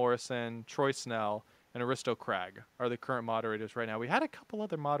 Franklin Morrison, Troy Snell, and Aristo Cragg are the current moderators right now. We had a couple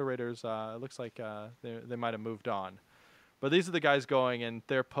other moderators. It looks like they might have moved on. But these are the guys going, and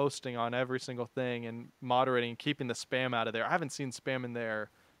they're posting on every single thing and moderating, keeping the spam out of there. I haven't seen spam in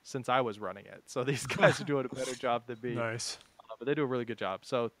there since I was running it. So these guys are doing a better job than me. Nice. But they do a really good job.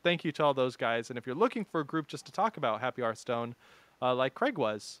 So thank you to all those guys. And if you're looking for a group just to talk about Happy Hearthstone, like Craig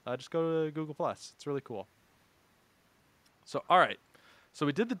was, just go to Google+. It's really cool. So, all right. So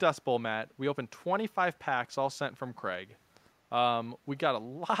we did the Dust Bowl, Matt. We opened 25 packs, all sent from Craig. We got a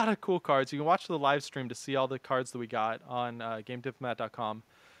lot of cool cards. You can watch the live stream to see all the cards that we got on GameDiplomat.com.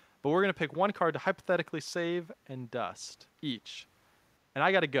 But we're going to pick one card to hypothetically save and dust each. And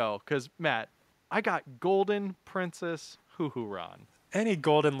I got to go because, Matt, I got Golden Princess Huhuran. Any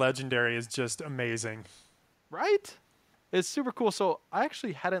golden legendary is just amazing. Right? It's super cool. So I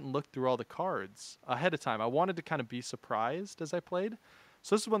actually hadn't looked through all the cards ahead of time. I wanted to kind of be surprised as I played.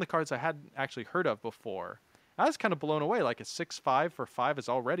 So this is one of the cards I hadn't actually heard of before. I was kind of blown away. Like a 6/5 for 5 is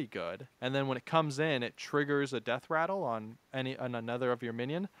already good. And then when it comes in, it triggers a death rattle on another of your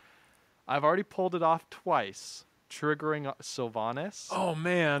minion. I've already pulled it off twice, triggering Sylvanas. Oh,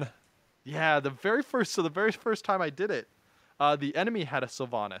 man. Yeah, the very first time I did it, the enemy had a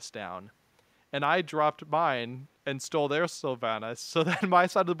Sylvanas down, and I dropped mine and stole their Sylvanas. So then my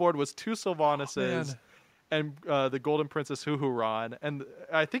side of the board was 2 Sylvanas and the Golden Princess Huhuran, and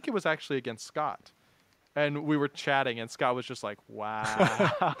I think it was actually against Scott. And we were chatting, and Scott was just like,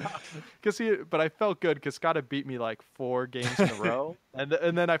 "Wow," but I felt good because Scott had beat me like 4 games in a row, and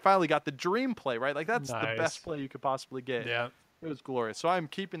then I finally got the dream play, right? Like that's the best play you could possibly get. Yeah. It was glorious. So I'm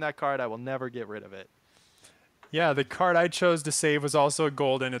keeping that card. I will never get rid of it. Yeah, the card I chose to save was also a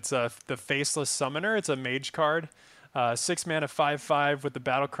golden. It's the Faceless Summoner. It's a mage card. 6 mana, 5/5 with the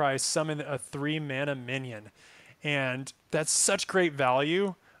battle cry, summon a 3 mana minion. And that's such great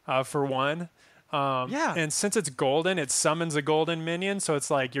value for one. And since it's golden, it summons a golden minion. So it's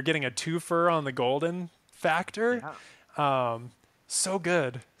like you're getting a twofer on the golden factor. Yeah. So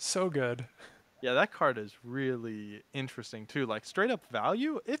good. So good. Yeah, that card is really interesting too. Like straight up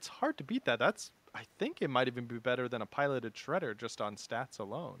value, it's hard to beat that. I think it might even be better than a piloted shredder just on stats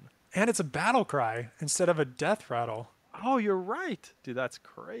alone. And it's a battle cry instead of a death rattle. Oh, you're right. Dude, that's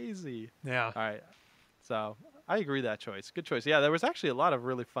crazy. Yeah. All right. So I agree that choice. Good choice. Yeah, there was actually a lot of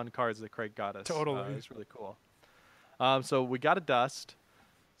really fun cards that Craig got us. Totally. It was really cool. So we got a dust.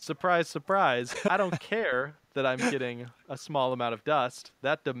 Surprise, surprise. I don't care that I'm getting a small amount of dust.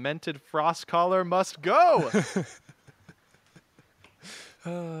 That demented frost collar must go.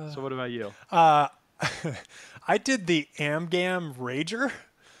 So what about you? I did the Amgam Rager.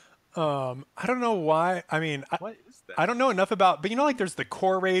 I don't know why. I mean, What is that? I don't know enough about, but you know, like there's the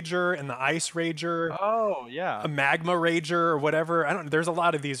Core Rager and the Ice Rager, Oh, yeah. a Magma Rager or whatever. There's a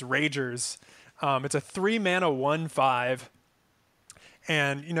lot of these Ragers. It's a 3 mana 1/5.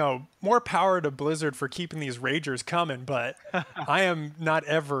 And, you know, more power to Blizzard for keeping these Ragers coming, but I am not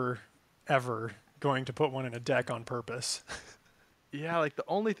ever going to put one in a deck on purpose. Yeah, like the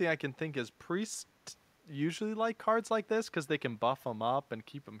only thing I can think is priests usually like cards like this because they can buff them up and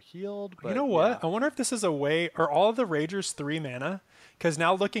keep them healed. But you know what? yeah. I wonder if this is a way, are all of the Ragers 3 mana? Because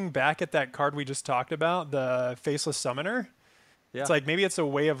now looking back at that card we just talked about, the Faceless Summoner, Yeah. it's like maybe it's a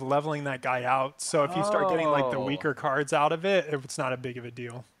way of leveling that guy out. So if you start getting like the Oh. weaker cards out of it, it's not a big of a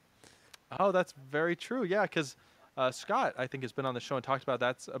deal. Oh, that's very true. Yeah, because Scott, I think, has been on the show and talked about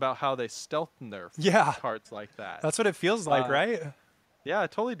that's about how they stealth nerf Yeah. cards like that. That's what it feels like, right? Yeah,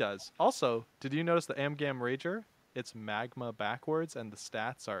 it totally does. Also, did you notice the Amgam Rager? It's magma backwards, and the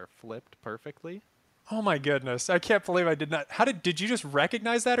stats are flipped perfectly. Oh my goodness. I can't believe I did not. Did you just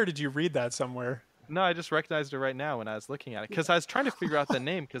recognize that or did you read that somewhere? No, I just recognized it right now when I was looking at it because I was trying to figure out the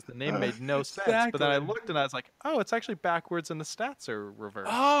name because the name made no sense. But then I Exactly. looked and I was like, oh, it's actually backwards and the stats are reversed.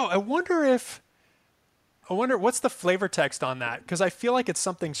 Oh, I wonder what's the flavor text on that? Because I feel like it's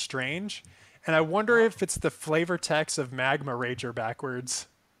something strange. And I wonder if it's the flavor text of Magma Rager backwards.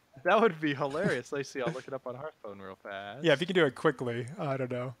 That would be hilarious. Let's see. I'll look it up on Hearthstone real fast. Yeah, if you can do it quickly. I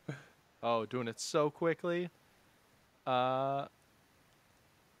don't know. Oh, doing it so quickly. I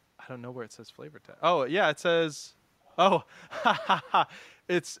don't know where it says flavor text. Oh, yeah, it says. Oh,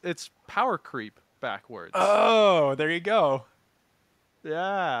 it's power creep backwards. Oh, there you go.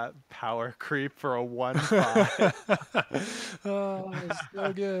 Yeah, power creep for a 1/5. Oh,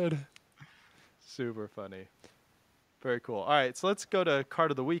 so good. Super funny. Very cool. All right, so let's go to card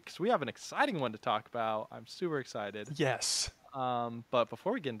of the week because we have an exciting one to talk about. I'm super excited. Yes. But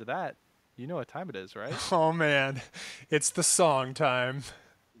before we get into that, you know what time it is, right? Oh man, it's the song time.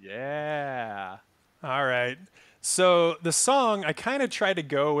 Yeah. All right. So the song, I kind of tried to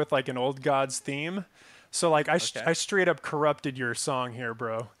go with like an old gods theme. So like I straight up corrupted your song here,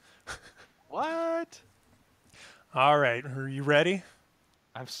 bro. What? All right, are you ready?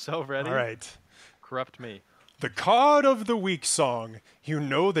 I'm so ready. All right. Corrupt me. The card of the week song. You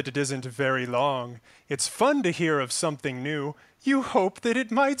know that it isn't very long. It's fun to hear of something new. You hope that it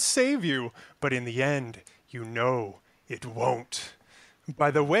might save you, but in the end, you know it won't.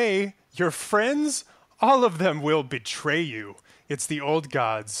 By the way, your friends, all of them will betray you. It's the old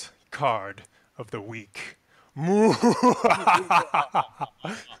gods card of the week.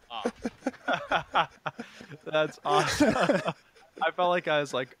 That's awesome. I felt like I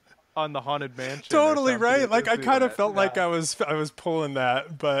was like on the Haunted Mansion. Totally, right? Like I Listening kind to of that. felt like Yeah. I was pulling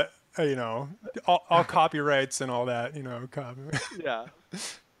that, but you know, all copyrights and all that, you know, Yeah.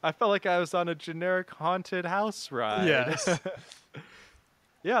 I felt like I was on a generic haunted house ride. Yes.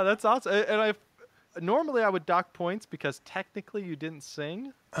 Yeah, that's awesome. And normally I would dock points because technically you didn't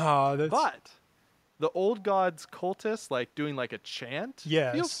sing, Oh, that's but the old gods cultist like doing like a chant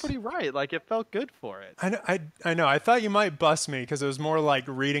Yes. feels pretty right. Like it felt good for it. I know. I thought you might bust me because it was more like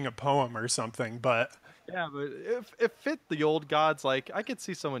reading a poem or something, but Yeah, but it fit the old gods. Like I could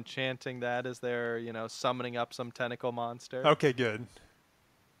see someone chanting that as they're, summoning up some tentacle monster. okay, good.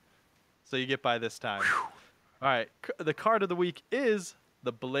 So you get by this time. All right, the card of the week is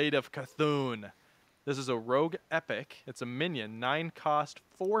the Blade of Cthulhu. This is a rogue epic. It's a minion, 9 cost,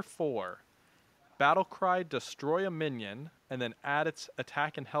 4/4. Battle cry, destroy a minion, and then add its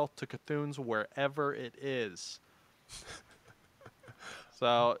attack and health to Cthulhu's wherever it is.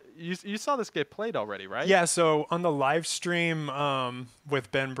 So you saw this get played already, right? Yeah, so on the live stream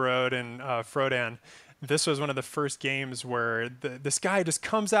with Ben Brode and Frodan, this was one of the first games where this guy just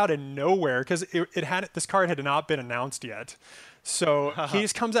comes out of nowhere because this card had not been announced yet. So he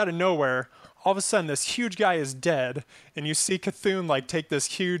just comes out of nowhere. All of a sudden, this huge guy is dead, and you see Cthulhu like take this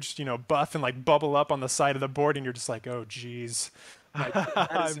huge, buff and like bubble up on the side of the board, and you're just like, oh, geez, like,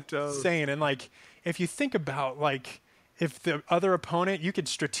 that is insane. And like, if you think about like, if the other opponent, you could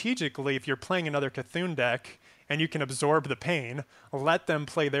strategically, if you're playing another Cthulhu deck, and you can absorb the pain, let them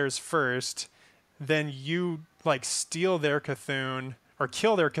play theirs first, then you like steal their Cthulhu or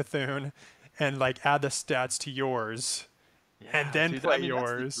kill their Cthulhu, and like add the stats to yours. Yeah, And then dude, play that's the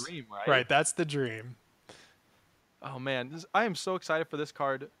yours. dream, right? Right, that's the dream. Oh man, I am so excited for this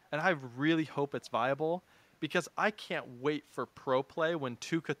card, and I really hope it's viable because I can't wait for pro play when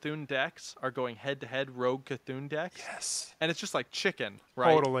 2 Cthulhu decks are going head-to-head rogue Cthulhu decks. Yes. And it's just like chicken,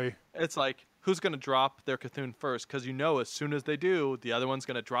 right? Totally. It's like, who's going to drop their Cthulhu first? Because as soon as they do, the other one's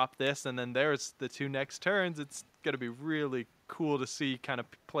going to drop this, and then there's the 2 next turns. It's going to be really cool to see kind of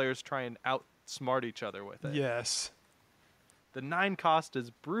players try and outsmart each other with it. Yes. The 9 cost is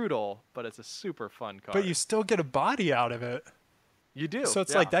brutal, but it's a super fun card. But you still get a body out of it. You do. So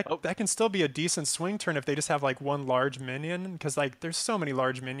it's yeah. like that can still be a decent swing turn if they just have like one large minion, because like there's so many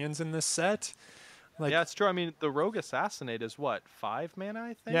large minions in this set. Like, yeah, it's true. I mean, the Rogue Assassinate is what, 5 mana,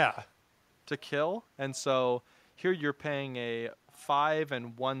 I think? yeah. To kill. And so here you're paying a 5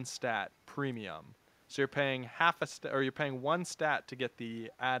 and 1 stat premium. So you're paying you're paying 1 stat to get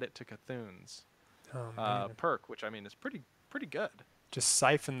the add it to Cthulhu's perk, which I mean is pretty good. Just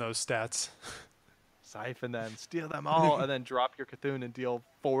siphon those stats. Siphon them, steal them all, and then drop your Cthulhu and deal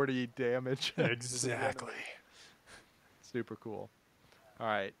 40 damage. Exactly. Super cool. All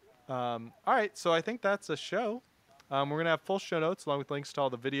right. So I think that's a show. We're going to have full show notes along with links to all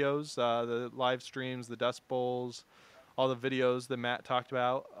the videos, the live streams, the Dust Bowls, all the videos that Matt talked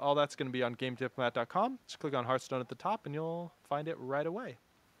about. All that's going to be on GameDiplomat.com. Just click on Hearthstone at the top and you'll find it right away.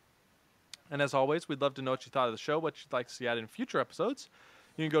 And as always, we'd love to know what you thought of the show, what you'd like to see added in future episodes.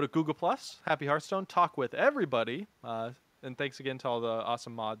 You can go to Google+, Happy Hearthstone, talk with everybody. And thanks again to all the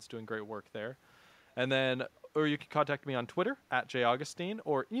awesome mods doing great work there. And then, or you can contact me on Twitter @jaugustine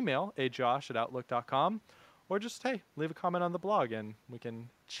or email ajosh@outlook.com. Or just, hey, leave a comment on the blog and we can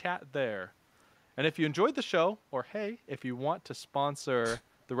chat there. And if you enjoyed the show, or hey, if you want to sponsor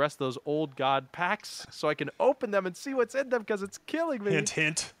the rest of those old god packs so I can open them and see what's in them because it's killing me. Hint,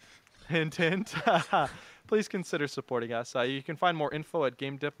 hint. Hint, hint. Please consider supporting us. You can find more info at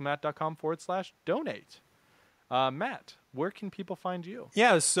gamediplomat.com/donate. Matt, where can people find you?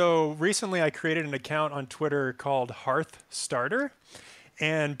 Yeah, so recently I created an account on Twitter called Hearth Starter.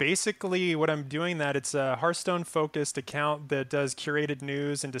 And basically what I'm doing that, it's a Hearthstone-focused account that does curated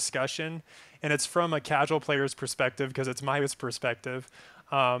news and discussion. And it's from a casual player's perspective, because it's my perspective,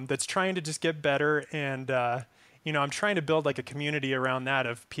 that's trying to just get better. And, I'm trying to build like a community around that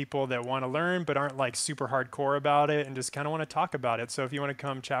of people that want to learn but aren't like super hardcore about it and just kind of want to talk about it. So if you want to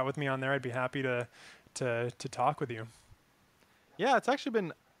come chat with me on there, I'd be happy to talk with you. Yeah, it's actually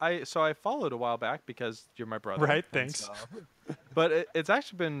been... I followed a while back because you're my brother. Right, thanks. But it's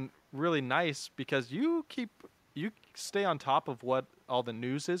actually been really nice because you stay on top of what all the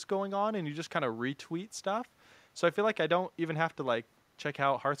news is going on and you just kind of retweet stuff. So I feel like I don't even have to like check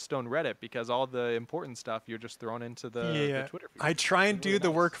out Hearthstone Reddit because all the important stuff you're just throwing into the Twitter feed. I try and do the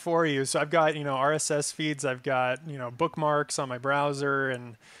work for you. So I've got, RSS feeds, I've got, bookmarks on my browser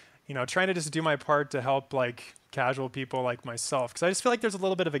and, trying to just do my part to help like casual people like myself. Because I just feel like there's a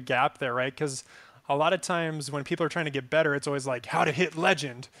little bit of a gap there, right? Because a lot of times when people are trying to get better, it's always like how to hit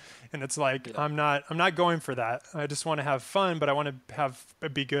legend. And it's like, yeah. I'm not going for that. I just want to have fun, but I want to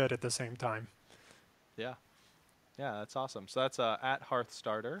be good at the same time. Yeah. Yeah, that's awesome. So that's at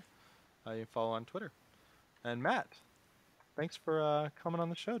Hearthstarter. You can follow on Twitter. And Matt, thanks for coming on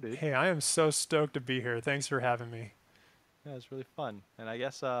the show, dude. Hey, I am so stoked to be here. Thanks for having me. Yeah, it was really fun. And I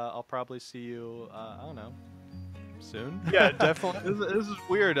guess I'll probably see you, I don't know, soon. Yeah, definitely. This is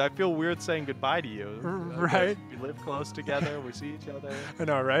weird. I feel weird saying goodbye to you. Right. We live close together. We see each other. I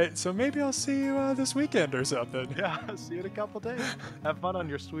know, right? So maybe I'll see you this weekend or something. Yeah, see you in a couple days. Have fun on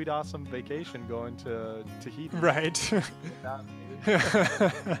your sweet, awesome vacation going to Tahiti. Right.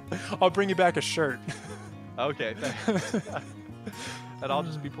 I'll bring you back a shirt. Okay, thanks. And I'll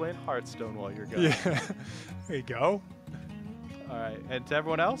just be playing Hearthstone while you're gone. Yeah. There you go. All right, and to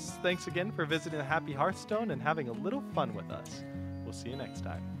everyone else, thanks again for visiting the Happy Hearthstone and having a little fun with us. We'll see you next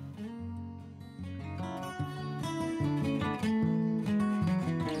time.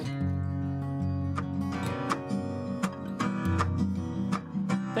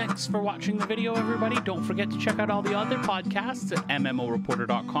 Thanks for watching the video, everybody. Don't forget to check out all the other podcasts at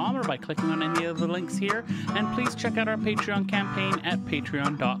MMOReporter.com or by clicking on any of the links here. And please check out our Patreon campaign at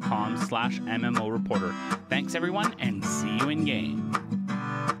patreon.com/MMOReporter. Thanks, everyone, and see you in game.